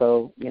looking at.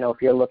 So,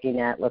 if you're looking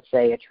at, let's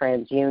say, a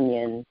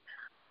TransUnion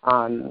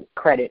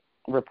credit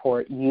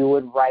report, you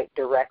would write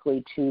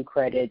directly to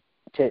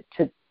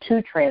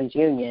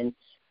TransUnion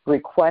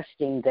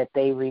requesting that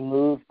they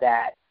remove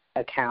that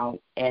account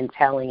and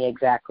telling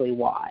exactly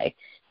why.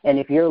 And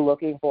if you're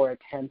looking for a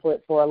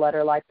template for a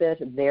letter like this,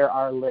 there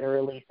are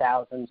literally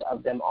thousands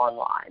of them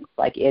online.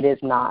 Like, it is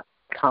not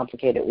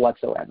complicated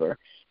whatsoever.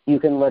 You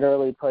can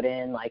literally put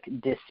in, like,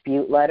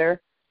 dispute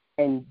letter,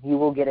 and you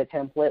will get a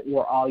template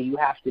where all you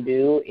have to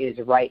do is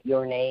write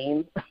your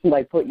name,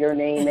 like put your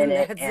name in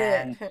it,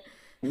 and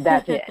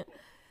that's it.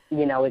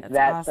 It's That's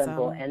that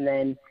simple. awesome. And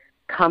then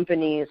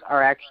companies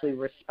are actually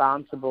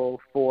responsible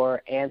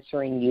for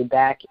answering you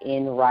back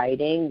in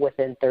writing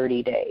within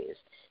 30 days.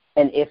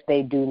 And if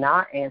they do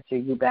not answer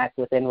you back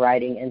within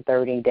writing in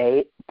 30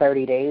 days,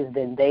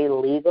 then they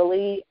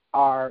legally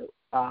are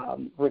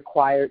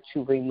required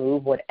to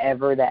remove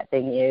whatever that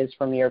thing is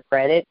from your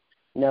credit,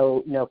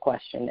 no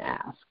question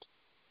asked.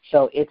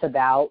 So it's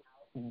about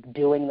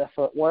doing the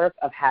footwork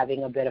of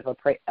having a bit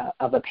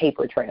of a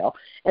paper trail.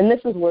 And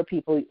this is where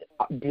people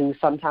do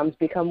sometimes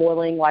become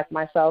willing, like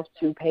myself,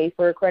 to pay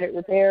for a credit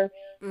repair,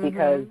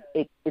 because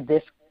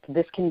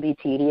this can be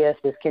tedious.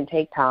 This can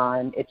take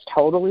time. It's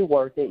totally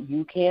worth it.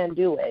 You can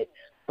do it.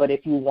 But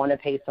if you want to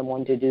pay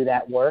someone to do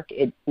that work,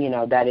 it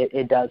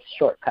does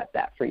shortcut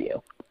that for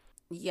you.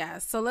 Yeah,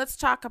 so let's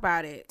talk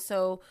about it.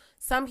 So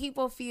some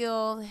people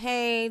feel,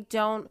 hey,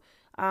 don't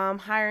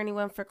hire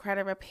anyone for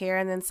credit repair.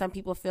 And then some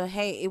people feel,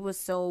 hey, it was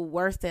so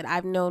worth it.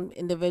 I've known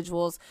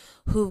individuals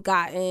who've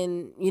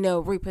gotten,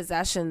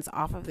 repossessions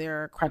off of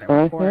their credit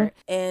report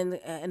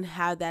and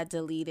had that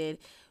deleted.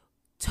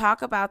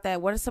 Talk about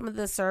that. What are some of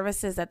the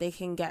services that they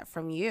can get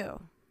from you?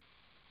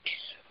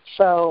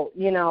 So,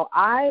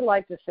 I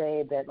like to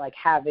say that, like,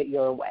 have it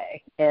your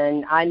way.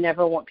 And I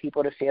never want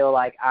people to feel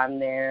like I'm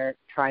there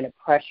trying to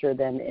pressure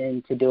them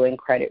into doing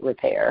credit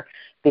repair,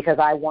 because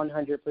I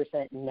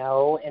 100%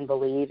 know and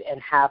believe and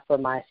have for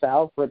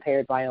myself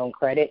repaired my own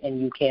credit, and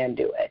you can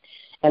do it.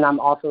 And I'm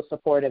also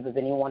supportive of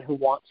anyone who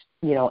wants,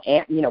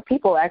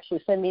 people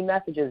actually send me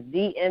messages,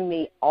 DM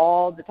me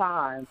all the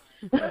time,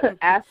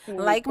 asking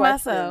me Like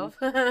questions,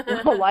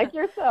 myself. like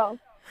yourself.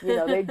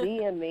 They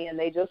DM me and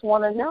they just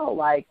want to know,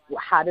 like,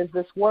 how does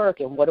this work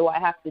and what do I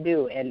have to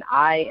do? And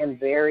I am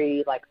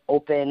very, like,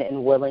 open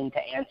and willing to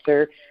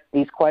answer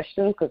these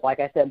questions because, like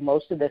I said,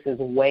 most of this is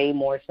way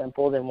more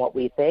simple than what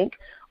we think.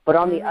 But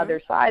on the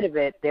other side of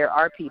it, there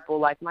are people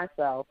like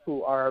myself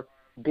who are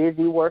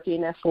busy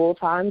working a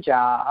full-time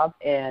job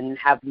and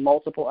have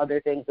multiple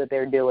other things that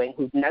they're doing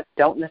who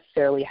don't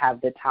necessarily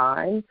have the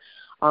time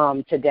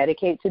to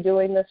dedicate to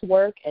doing this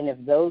work. And if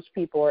those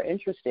people are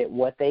interested,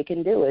 what they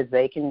can do is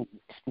they can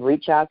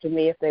reach out to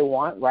me if they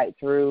want, right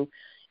through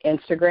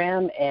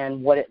Instagram.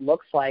 And what it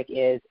looks like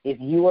is, if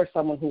you are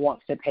someone who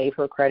wants to pay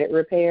for credit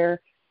repair,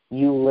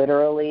 you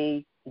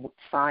literally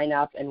sign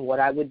up. And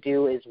what I would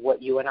do is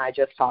what you and I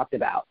just talked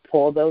about: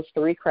 pull those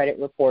 3 credit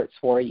reports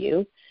for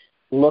you,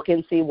 look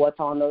and see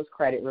what's on those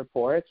credit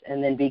reports,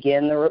 and then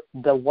begin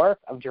the work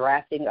of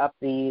drafting up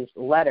these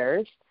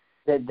letters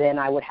that then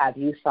I would have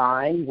you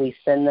sign. We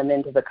send them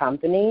into the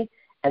company,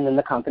 and then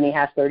the company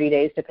has 30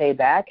 days to pay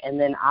back.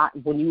 And then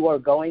when you are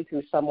going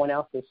through someone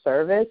else's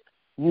service,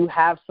 you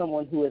have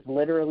someone who is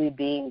literally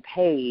being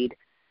paid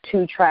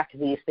to track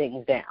these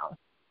things down.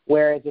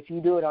 Whereas if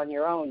you do it on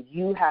your own,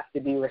 you have to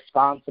be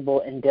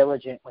responsible and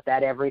diligent with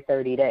that every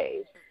 30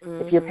 days.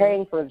 If you're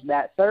paying for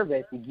that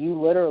service, you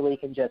literally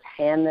can just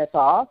hand this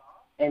off,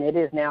 and it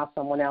is now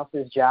someone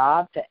else's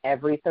job to,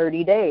 every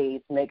 30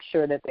 days, make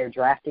sure that they're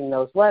drafting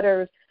those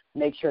letters,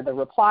 make sure the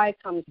reply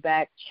comes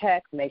back,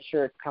 check, make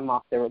sure it's come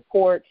off the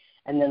report,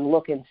 and then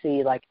look and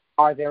see, like,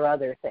 are there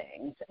other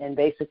things? And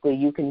basically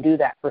you can do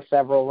that for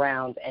several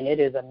rounds, and it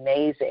is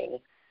amazing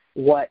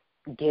what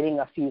getting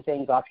a few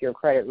things off your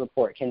credit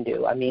report can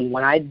do. I mean,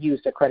 when I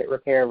used a credit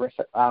repair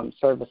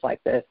service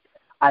like this,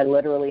 I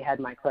literally had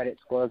my credit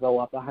score go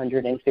up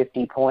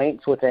 150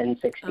 points within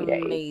 60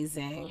 days.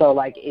 Amazing. So,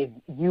 like, if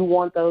you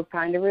want those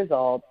kind of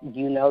results,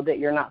 you know that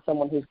you're not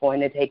someone who's going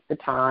to take the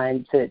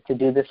time to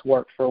do this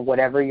work for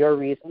whatever your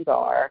reasons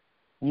are.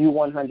 You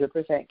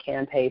 100%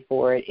 can pay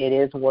for it. It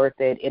is worth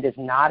it. It is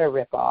not a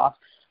ripoff.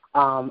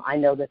 I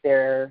know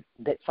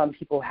that some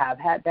people have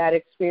had bad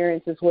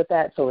experiences with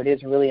that, so it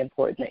is really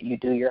important that you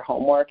do your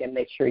homework and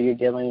make sure you're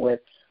dealing with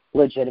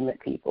legitimate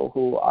people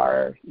who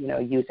are,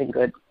 using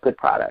good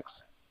products.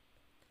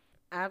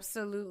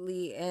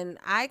 Absolutely. And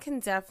I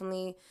can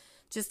definitely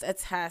just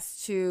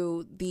attest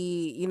to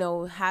the,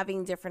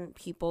 having different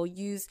people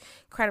use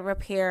credit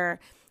repair,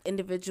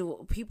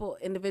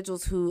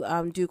 individuals who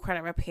do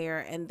credit repair,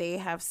 and they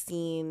have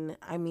seen,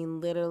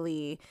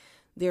 literally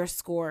their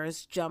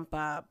scores jump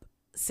up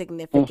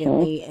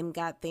significantly and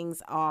got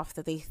things off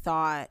that they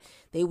thought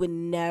they would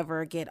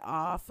never get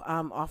off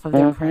of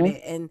their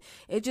credit. And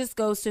it just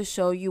goes to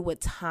show you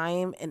what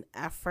time and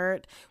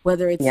effort,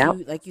 whether it's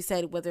you, like you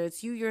said, whether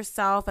it's you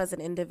yourself as an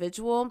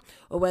individual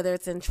or whether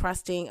it's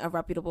entrusting a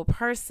reputable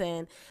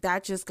person,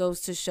 that just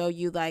goes to show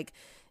you, like,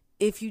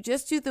 if you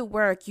just do the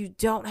work, you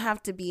don't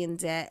have to be in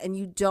debt and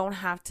you don't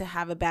have to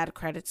have a bad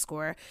credit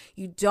score.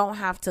 You don't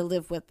have to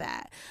live with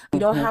that. You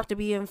don't have to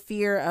be in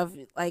fear of,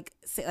 like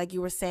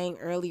you were saying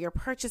earlier,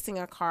 purchasing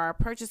a car,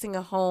 purchasing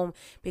a home,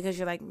 because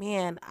you're like,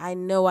 man, I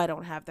know I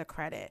don't have the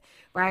credit,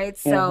 right?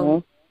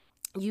 So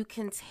you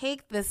can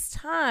take this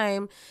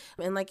time,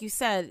 and like you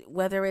said,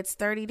 whether it's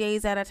 30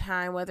 days at a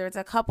time, whether it's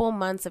a couple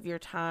months of your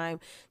time,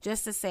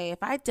 just to say, if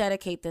I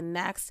dedicate the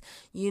next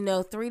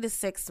 3 to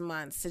 6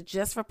 months to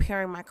just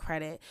repairing my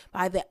credit,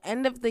 by the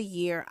end of the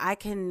year I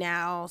can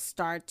now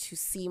start to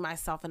see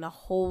myself in a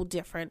whole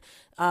different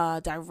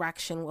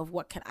direction of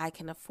what I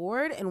can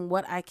afford and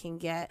what I can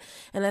get.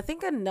 And I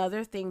think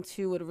another thing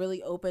too would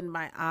really open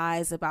my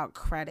eyes about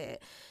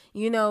credit.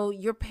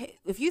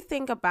 If you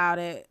think about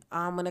it,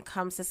 when it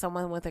comes to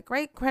someone with a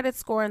great credit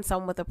score and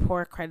someone with a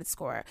poor credit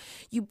score,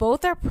 you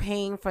both are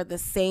paying for the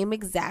same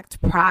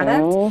exact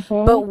product,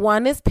 but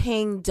one is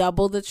paying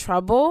double the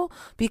trouble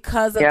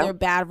because of their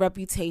bad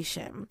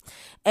reputation.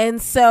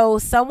 And so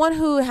someone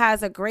who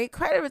has a great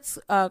credit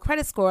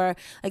score,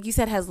 like you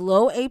said, has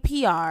low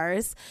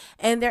APRs,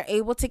 and they're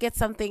able to get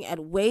something at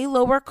way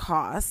lower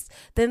cost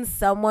than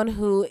someone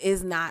who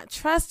is not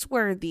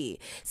trustworthy.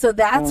 So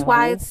that's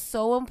why it's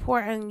so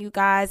important, you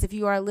guys, if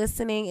you are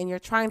listening and you're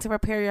trying to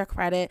repair your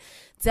credit,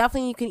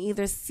 definitely you can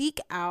either seek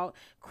out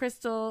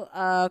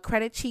Krystal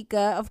Credit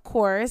Chicka, of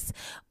course,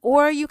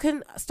 or you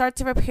can start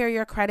to repair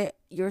your credit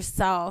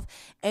yourself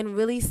and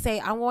really say,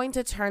 I'm going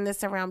to turn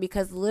this around.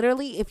 Because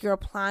literally, if you're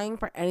applying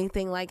for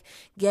anything like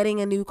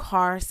getting a new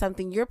car or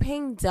something, you're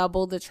paying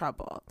double the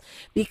trouble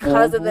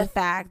because of the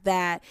fact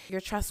that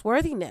your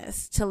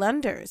trustworthiness to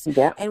lenders.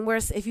 And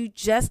if you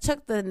just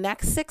took the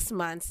next 6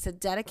 months to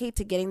dedicate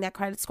to getting that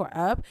credit score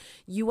up,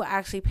 you will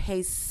actually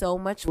pay so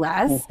much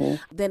less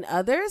than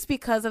others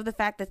because of the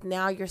fact that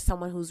now you're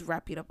someone who's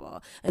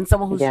reputable and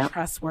someone who's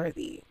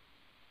trustworthy.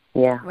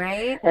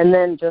 Right. And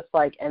then to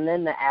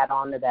add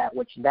on to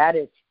that,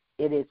 it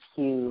is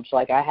huge.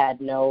 Like, I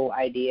had no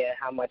idea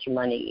how much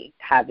money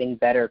having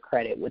better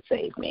credit would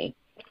save me.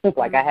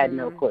 Like, I had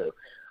no clue.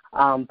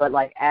 But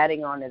like,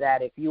 adding on to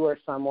that, if you are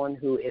someone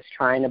who is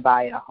trying to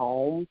buy a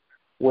home,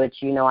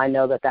 which, I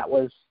know that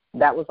was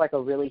like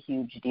a really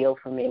huge deal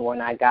for me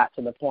when I got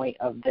to the point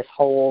of this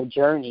whole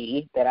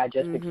journey that I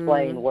just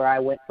explained, where I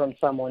went from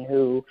someone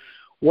who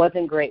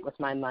wasn't great with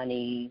my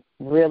money,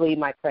 really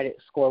my credit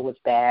score was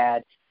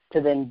bad,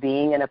 to then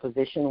being in a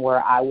position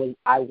where I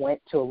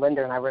went to a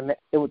lender, and I remember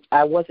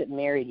I wasn't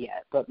married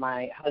yet, but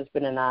my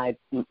husband and I,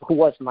 who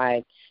was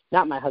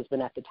not my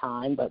husband at the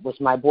time, but was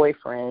my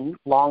boyfriend,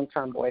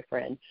 long-term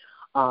boyfriend,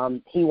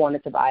 he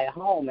wanted to buy a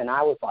home, and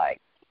I was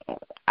like,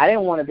 I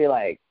didn't want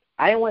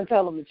to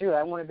tell him the truth.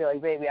 I want to be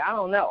like, baby, I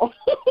don't know.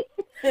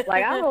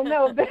 Like, I don't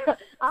know if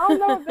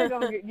they're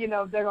gonna,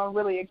 they're gonna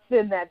really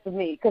extend that to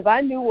me, because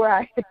I knew where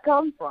I had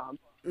come from.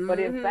 But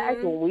in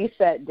fact, when we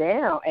sat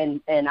down,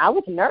 and I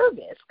was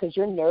nervous, because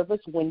you're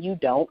nervous when you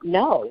don't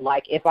know.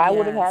 Like, if I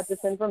would have had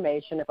this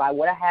information, if I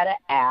would have had an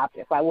app,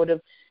 if I would have,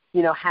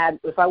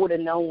 if I would have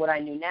known what I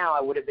knew now,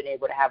 I would have been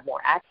able to have more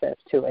access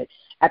to it.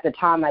 At the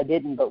time, I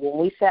didn't. But when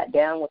we sat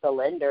down with a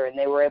lender and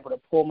they were able to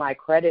pull my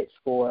credit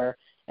score,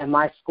 and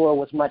my score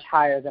was much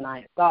higher than I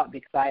had thought,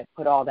 because I had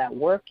put all that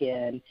work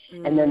in,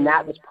 and then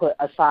that was put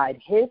aside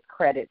his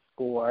credit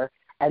score,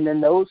 and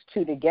then those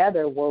two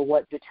together were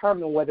what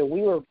determined whether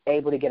we were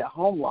able to get a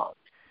home loan.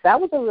 That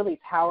was a really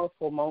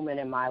powerful moment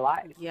in my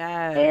life.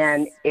 Yes.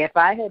 And if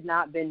I had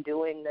not been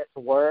doing this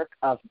work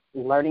of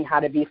learning how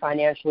to be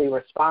financially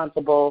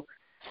responsible,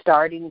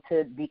 starting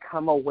to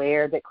become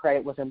aware that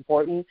credit was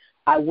important,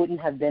 I wouldn't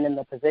have been in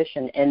the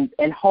position. And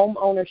home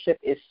ownership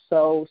is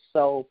so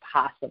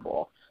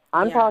possible.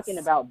 I'm talking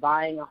about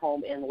buying a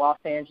home in Los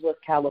Angeles,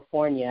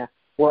 California,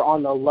 where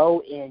on the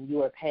low end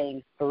you are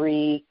paying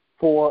 $300,000,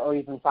 $400,000, or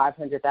even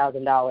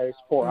 $500,000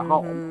 for a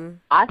home.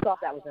 I thought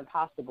that was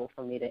impossible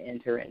for me to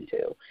enter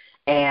into,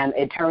 and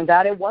it turns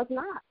out it was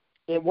not.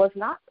 It was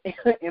not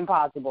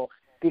impossible,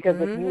 because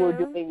if you were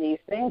doing these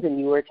things and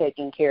you were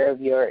taking care of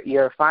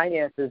your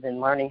finances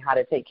and learning how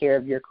to take care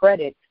of your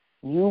credit,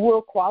 you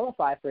will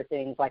qualify for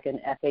things like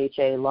an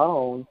FHA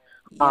loan.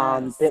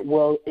 That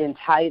will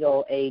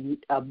entitle a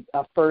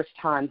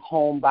first-time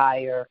home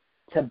buyer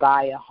to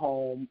buy a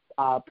home,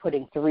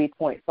 putting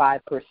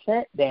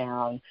 3.5%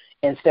 down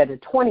instead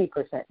of 20%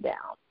 down,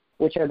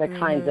 which are the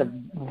kinds of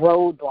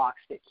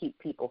roadblocks that keep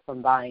people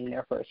from buying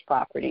their first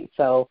property.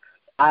 So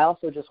I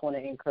also just want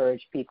to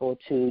encourage people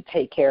to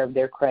take care of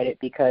their credit,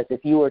 because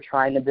if you are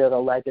trying to build a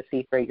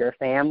legacy for your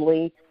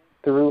family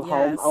through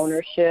home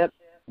ownership,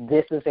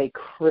 this is a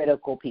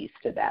critical piece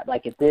to that.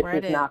 Like, if this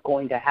is not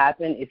going to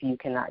happen if you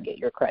cannot get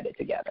your credit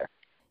together.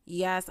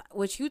 Yes,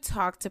 what you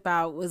talked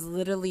about was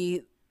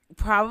literally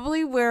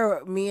probably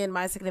where me and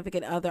my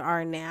significant other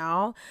are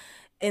now,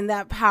 in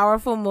that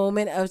powerful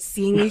moment of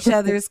seeing each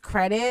other's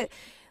credit.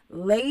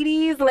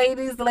 Ladies, let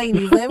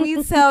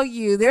me tell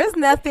you, there's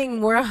nothing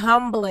more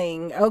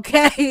humbling,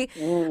 okay?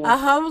 A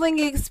humbling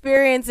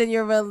experience in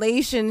your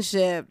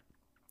relationship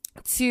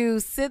to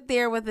sit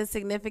there with a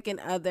significant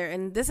other,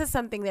 and this is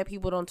something that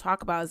people don't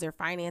talk about, is their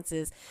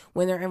finances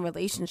when they're in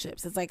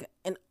relationships. It's like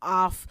an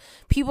off,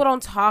 people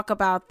don't talk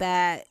about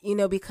that,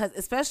 because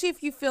especially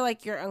if you feel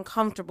like you're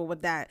uncomfortable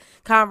with that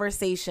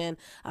conversation,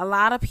 a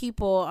lot of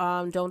people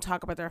don't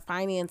talk about their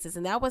finances.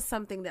 And that was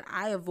something that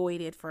I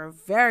avoided for a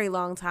very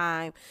long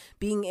time,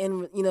 being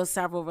in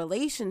several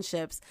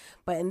relationships.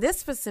 But in this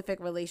specific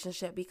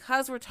relationship,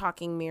 because we're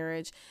talking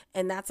marriage,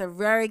 and that's a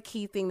very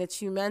key thing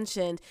that you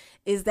mentioned,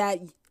 is that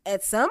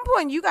at some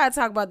point you got to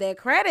talk about that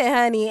credit,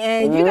 honey,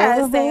 and you got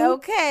to say,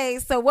 okay,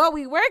 so what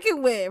we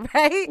working with,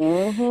 right?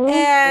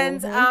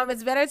 And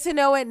it's better to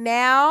know it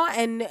now,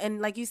 and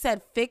like you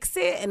said, fix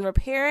it and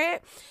repair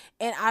it.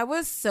 And I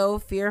was so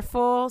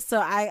fearful. So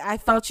I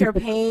felt your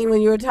pain when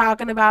you were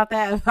talking about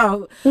that,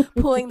 about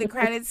pulling the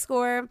credit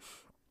score.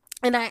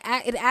 And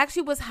it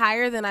actually was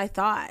higher than I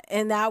thought.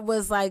 And that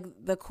was like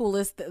the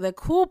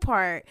cool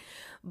part.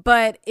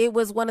 But it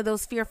was one of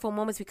those fearful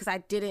moments because I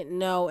didn't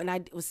know, and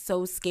I was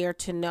so scared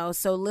to know.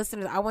 So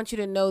listeners, I want you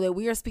to know that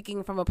we are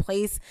speaking from a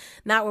place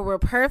not where we're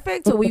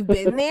perfect, but we've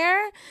been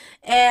there.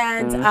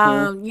 And,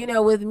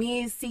 with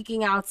me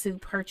seeking out to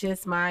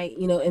purchase my,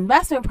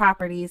 investment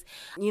properties,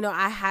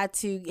 I had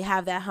to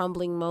have that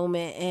humbling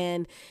moment.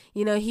 And,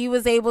 he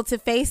was able to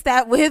face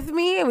that with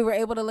me, and we were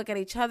able to look at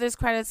each other's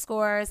credit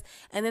scores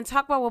and then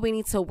talk about what we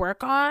need to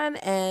work on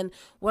and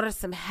what are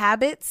some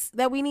habits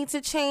that we need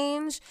to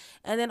change.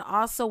 And then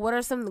also, what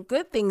are some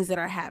good things that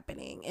are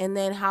happening? And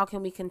then how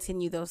can we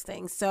continue those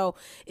things? So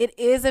it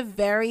is a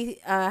very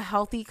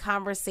healthy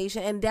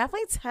conversation, and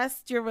definitely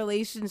test your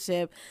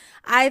relationship.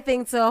 I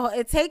think so.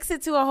 It takes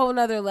it to a whole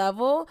nother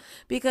level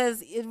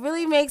because it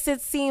really makes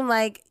it seem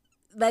like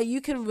that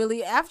you can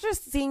really, after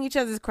seeing each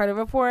other's credit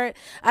report,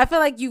 I feel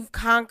like you've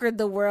conquered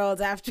the world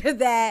after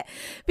that,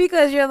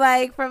 because you're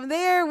like, from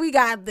there, we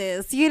got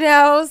this,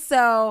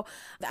 So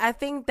I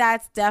think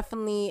that's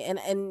definitely,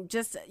 and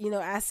just,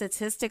 as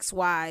statistics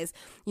wise,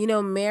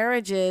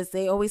 marriages,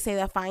 they always say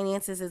that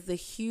finances is the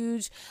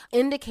huge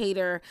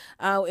indicator.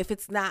 If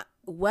it's not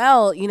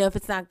if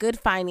it's not good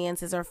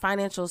finances or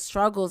financial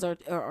struggles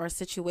or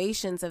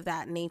situations of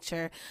that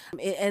nature,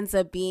 it ends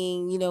up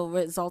being,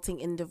 resulting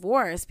in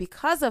divorce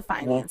because of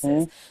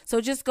finances. So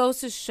it just goes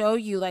to show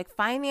you, like,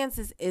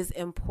 finances is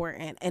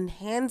important, and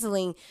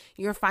handling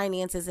your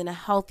finances in a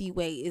healthy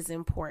way is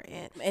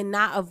important, and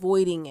not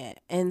avoiding it.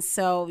 And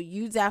so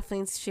you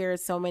definitely shared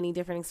so many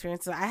different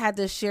experiences. I had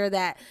to share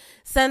that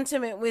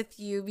sentiment with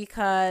you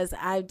because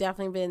I've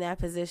definitely been in that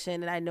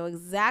position, and I know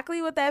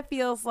exactly what that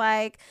feels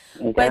like.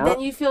 But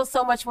then you feel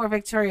so much more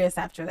victorious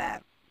after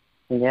that.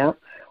 Yeah.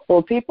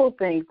 Well, people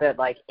think that,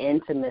 like,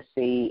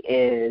 intimacy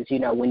is,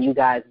 when you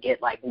guys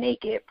get, like,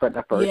 naked for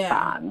the first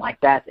time. Like,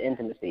 that's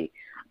intimacy.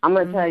 I'm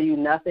going to tell you,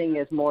 nothing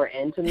is more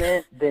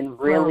intimate than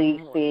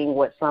really seeing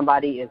what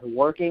somebody is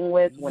working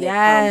with when it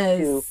comes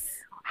to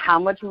how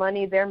much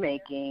money they're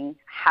making,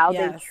 how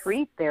they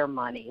treat their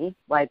money.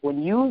 Like,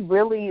 when you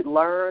really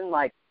learn,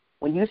 like,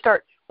 when you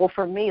start, well,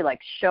 for me,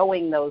 like,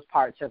 showing those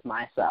parts of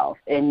myself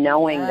and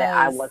knowing that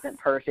I wasn't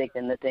perfect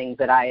in the things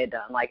that I had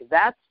done, like,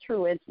 that's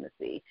true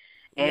intimacy.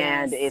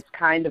 And it's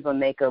kind of a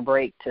make or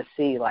break to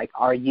see, like,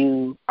 are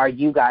you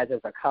guys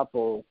as a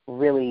couple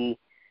really,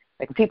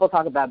 like, people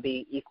talk about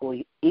being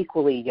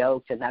equally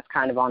yoked, and that's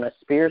kind of on a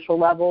spiritual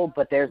level,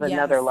 but there's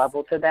another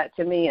level to that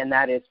to me, and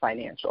that is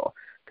financial.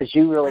 Because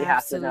you really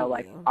have to know,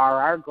 like,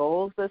 are our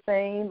goals the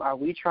same? Are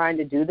we trying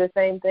to do the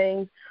same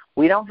things?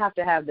 We don't have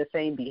to have the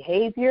same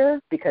behavior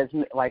because,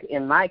 like,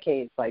 in my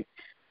case, like,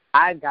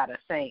 I got a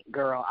saint,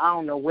 girl. I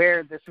don't know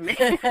where this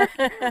man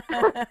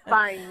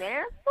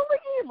financially,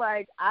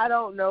 like, I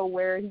don't know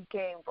where he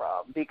came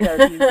from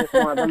because he's just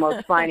one of the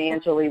most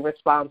financially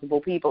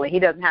responsible people, and he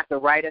doesn't have to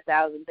write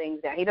 1,000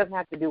 things down. He doesn't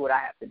have to do what I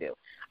have to do.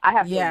 I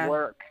have to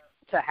work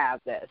to have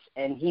this,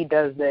 and he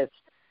does this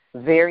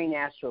very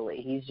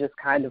naturally. He's just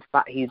kind of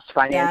he's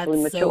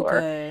financially mature. So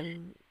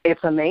good.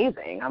 It's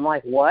amazing. I'm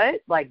like, what?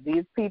 Like,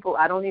 these people,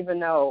 I don't even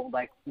know,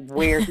 like,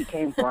 where he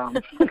came from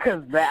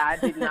because I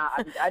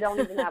don't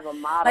even have a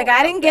model. Like,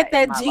 I didn't get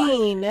that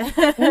gene.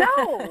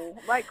 No,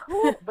 like,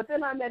 cool. But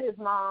then I met his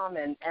mom,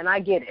 and I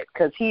get it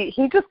because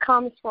he just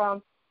comes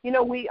from,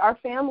 our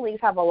families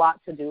have a lot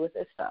to do with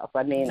this stuff.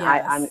 I mean,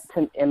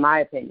 in my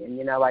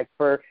opinion, like,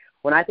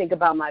 when I think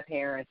about my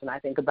parents and I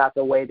think about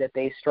the way that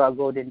they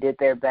struggled and did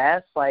their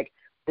best, like,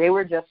 they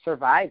were just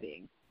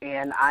surviving.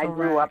 And I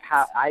grew up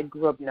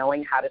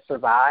knowing how to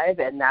survive,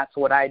 and that's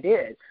what I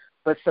did.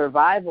 But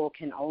survival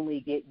can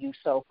only get you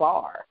so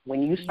far.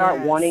 When you start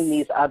wanting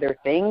these other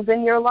things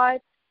in your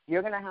life,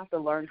 you're going to have to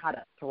learn how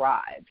to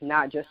thrive,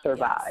 not just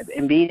survive.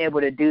 And being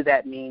able to do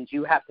that means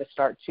you have to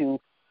start to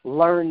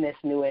learn this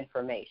new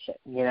information,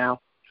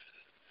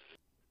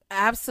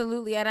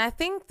 Absolutely. And I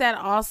think that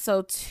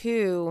also,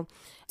 too,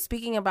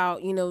 speaking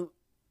about,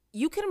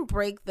 you can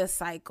break the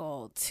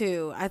cycle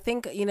too. I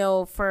think,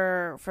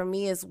 for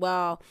me as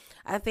well,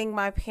 I think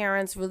my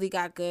parents really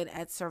got good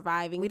at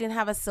surviving. We didn't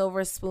have a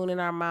silver spoon in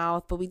our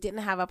mouth, but we didn't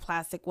have a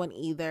plastic one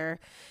either.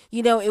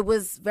 It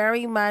was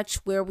very much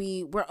where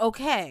we were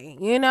okay.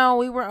 We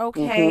were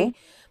okay.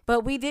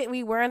 But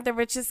we weren't the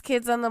richest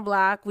kids on the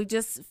block. We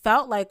just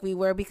felt like we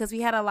were because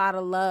we had a lot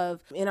of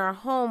love in our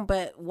home.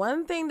 But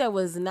one thing that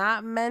was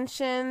not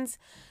mentioned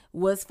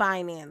was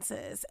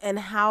finances. And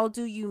how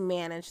do you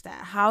manage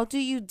that? How do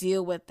you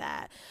deal with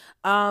that?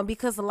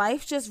 Because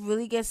life just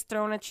really gets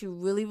thrown at you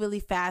really, really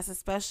fast,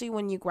 especially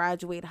when you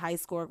graduate high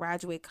school or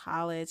graduate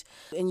college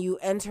and you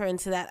enter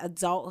into that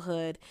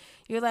adulthood.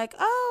 You're like,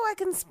 oh, I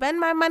can spend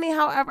my money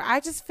however. I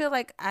just feel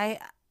like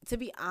to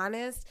be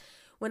honest,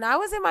 when I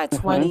was in my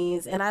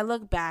 20s and I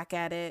look back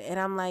at it and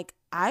I'm like,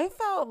 I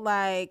felt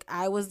like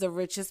I was the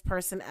richest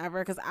person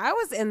ever because I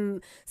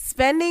was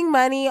spending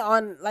money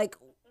on like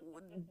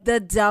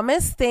the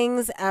dumbest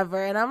things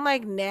ever. And I'm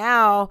like,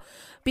 now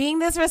being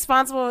this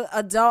responsible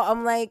adult,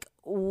 I'm like,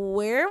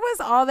 where was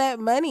all that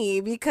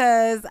money?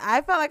 Because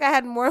I felt like I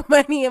had more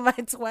money in my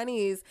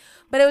 20s,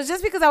 but it was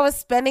just because I was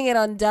spending it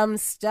on dumb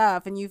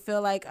stuff. And you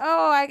feel like,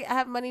 oh, I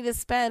have money to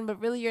spend, but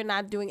really you're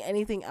not doing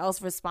anything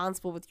else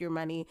responsible with your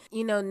money.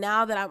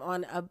 Now that I'm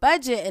on a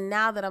budget and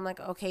now that I'm like,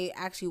 okay,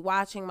 actually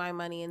watching my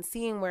money and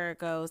seeing where it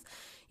goes,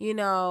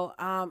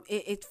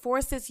 it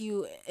forces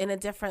you in a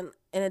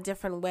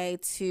different way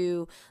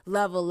to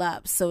level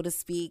up, so to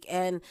speak.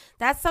 And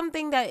that's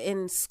something that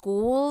in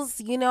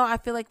schools, I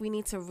feel like we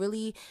need to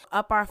really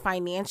up our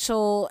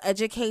financial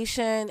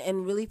education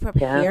and really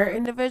prepare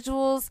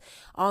individuals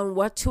on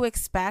what to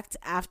expect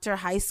after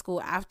high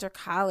school, after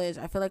college.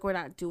 I feel like we're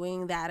not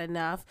doing that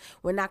enough.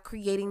 We're not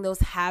creating those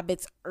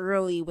habits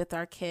early with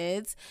our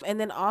kids. And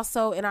then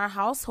also in our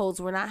households,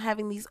 we're not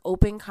having these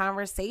open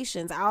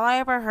conversations. All I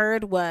ever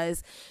heard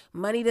was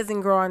money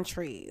doesn't grow on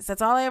trees.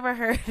 That's all I ever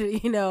heard,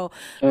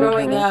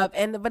 growing up.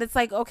 But it's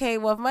like, okay,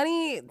 well, if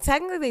money,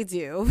 technically they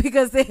do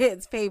because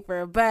it's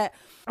paper. But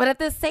at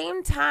the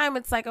same time,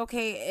 it's like,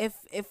 okay,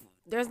 if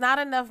there's not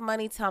enough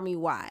money, tell me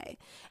why.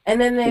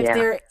 And then if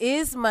there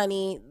is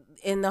money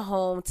in the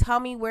home, tell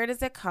me where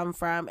does it come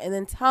from, and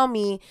then tell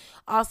me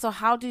also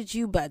how did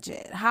you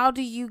budget? How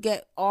do you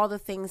get all the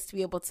things to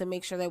be able to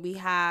make sure that we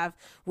have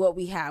what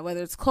we have,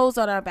 whether it's clothes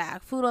on our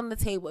back, food on the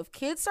table. If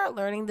kids start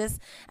learning this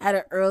at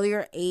an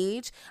earlier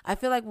age, I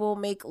feel like we'll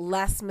make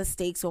less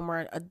mistakes when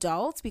we're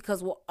adults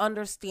because we'll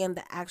understand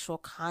the actual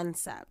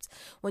concept.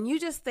 When you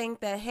just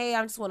think that, hey,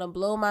 I just want to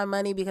blow my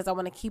money because I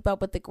want to keep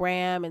up with the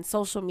gram and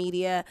social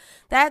media,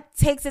 that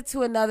takes it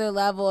to another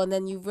level, and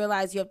then you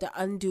realize you have to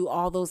undo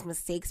all those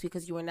mistakes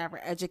because you were never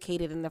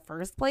educated in the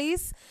first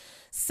place.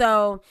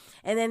 So,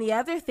 and then the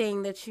other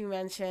thing that you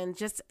mentioned,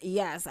 just,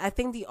 yes, I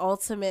think the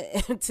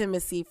ultimate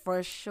intimacy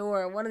for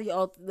sure, one of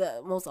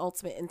the most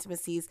ultimate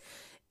intimacies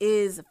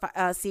is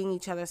seeing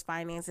each other's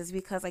finances,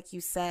 because like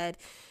you said,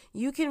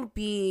 you can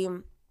be,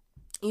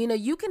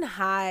 you can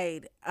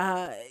hide,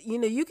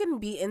 you can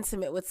be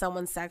intimate with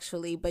someone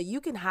sexually, but you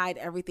can hide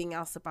everything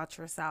else about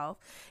yourself,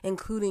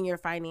 including your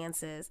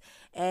finances.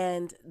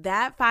 And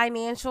that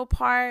financial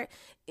part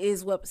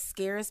is what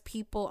scares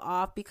people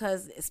off,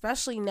 because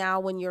especially now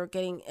when you're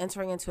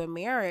entering into a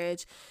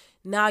marriage,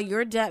 now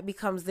your debt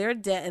becomes their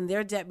debt and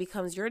their debt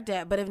becomes your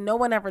debt. But if no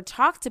one ever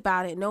talked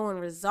about it, no one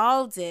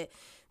resolved it,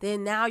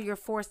 then now you're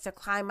forced to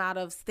climb out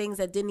of things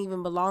that didn't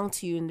even belong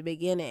to you in the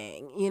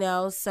beginning,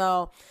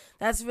 So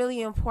that's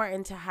really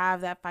important to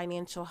have that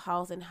financial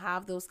health and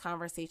have those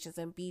conversations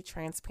and be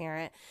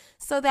transparent.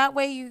 So that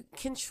way you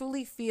can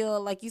truly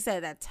feel, like you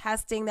said, that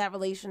testing that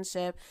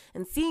relationship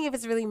and seeing if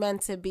it's really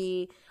meant to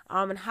be,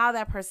 and how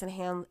that person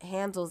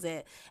handles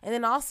it. And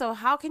then also,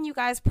 how can you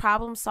guys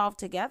problem solve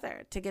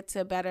together to get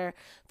to a better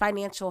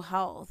financial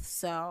health?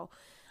 So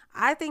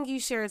I think you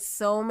shared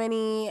so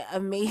many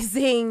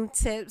amazing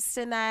tips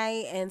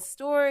tonight and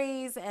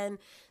stories, and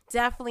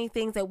definitely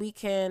things that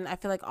I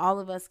feel like all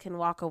of us can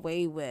walk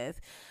away with.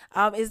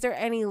 Is there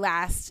any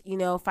last,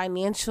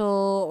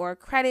 financial or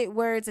credit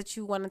words that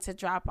you wanted to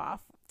drop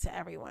off to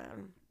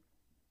everyone?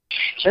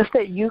 Just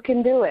that you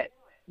can do it.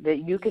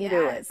 That you can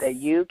do it. That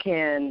you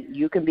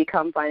can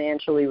become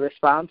financially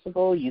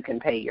responsible. You can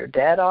pay your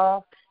debt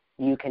off.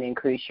 You can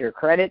increase your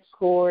credit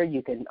score.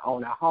 You can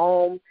own a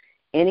home.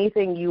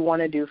 Anything you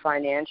want to do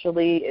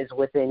financially is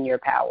within your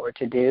power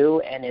to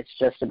do, and it's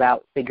just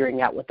about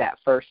figuring out what that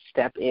first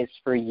step is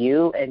for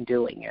you and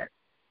doing it.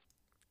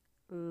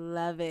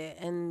 Love it.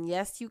 And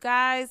yes, you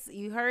guys,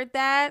 you heard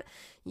that.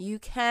 You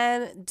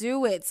can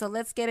do it. So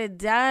let's get it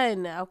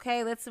done.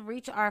 Okay, let's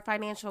reach our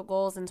financial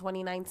goals in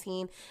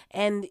 2019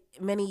 and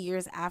many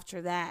years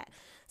after that.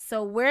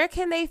 So where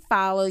can they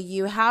follow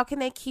you? How can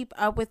they keep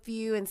up with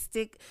you and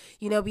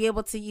be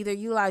able to either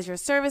utilize your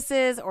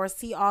services or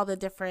see all the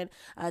different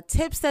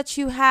tips that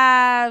you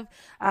have?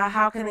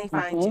 How can they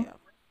find you?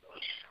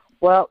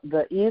 Well,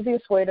 the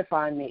easiest way to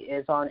find me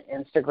is on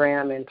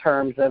Instagram, in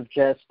terms of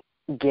just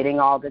getting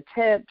all the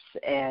tips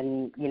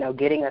and,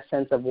 getting a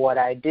sense of what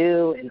I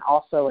do, and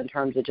also in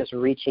terms of just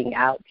reaching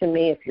out to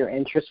me if you're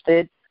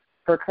interested.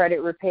 for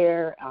credit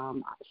repair.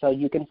 So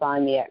you can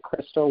find me at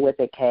Krystal with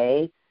a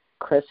K,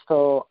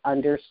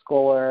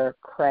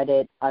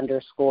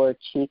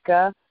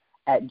 Krystal_credit_Chicka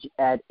at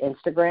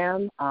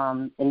Instagram.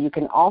 And you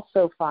can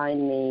also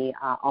find me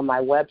on my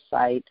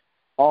website,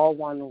 all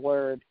one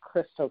word,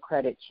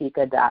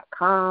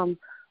 krystalcreditchicka.com.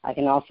 I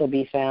can also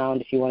be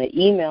found, if you want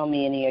to email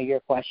me any of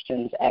your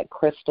questions, at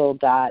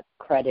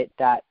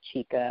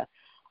krystal.credit.chicka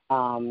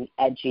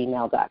at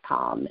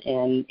gmail.com.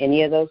 And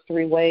any of those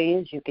three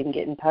ways, you can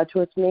get in touch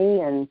with me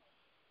and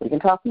we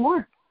can talk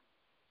more.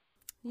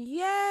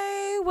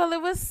 Yay. Well,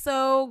 it was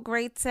so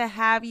great to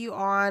have you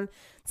on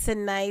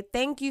tonight.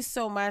 Thank you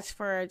so much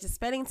for just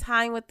spending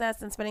time with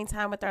us and spending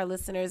time with our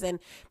listeners and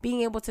being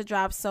able to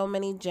drop so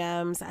many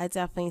gems. I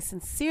definitely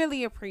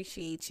sincerely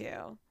appreciate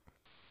you.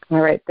 All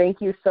right.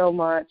 Thank you so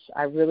much.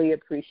 I really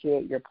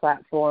appreciate your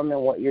platform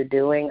and what you're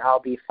doing. I'll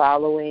be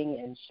following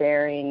and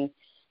sharing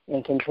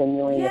and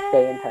continuing to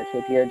stay in touch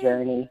with your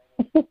journey.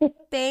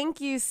 Thank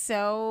you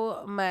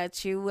so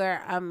much. You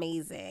were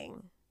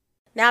amazing.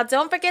 Now,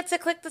 don't forget to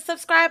click the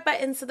subscribe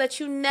button so that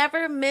you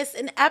never miss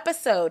an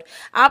episode.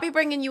 I'll be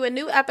bringing you a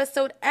new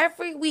episode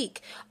every week.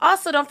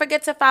 Also, don't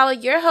forget to follow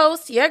your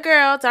host, your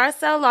girl,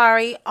 Darcel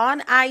Laurie, on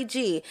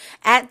IG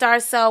at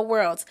Darcel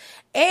World.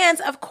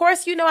 And, of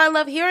course, you know I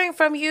love hearing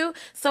from you,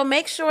 so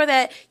make sure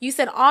that you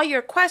send all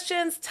your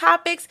questions,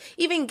 topics,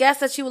 even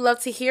guests that you would love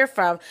to hear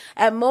from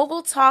at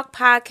Mogul Talk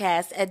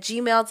Podcast at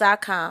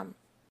gmail.com.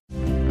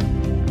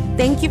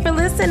 Thank you for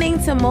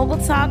listening to Mogul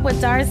Talk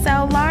with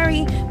Darcel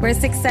Laurie, where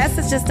success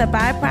is just a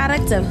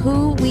byproduct of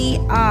who we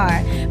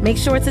are. Make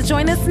sure to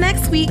join us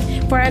next week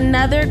for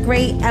another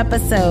great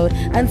episode.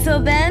 Until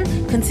then,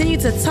 continue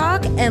to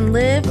talk and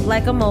live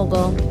like a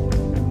mogul.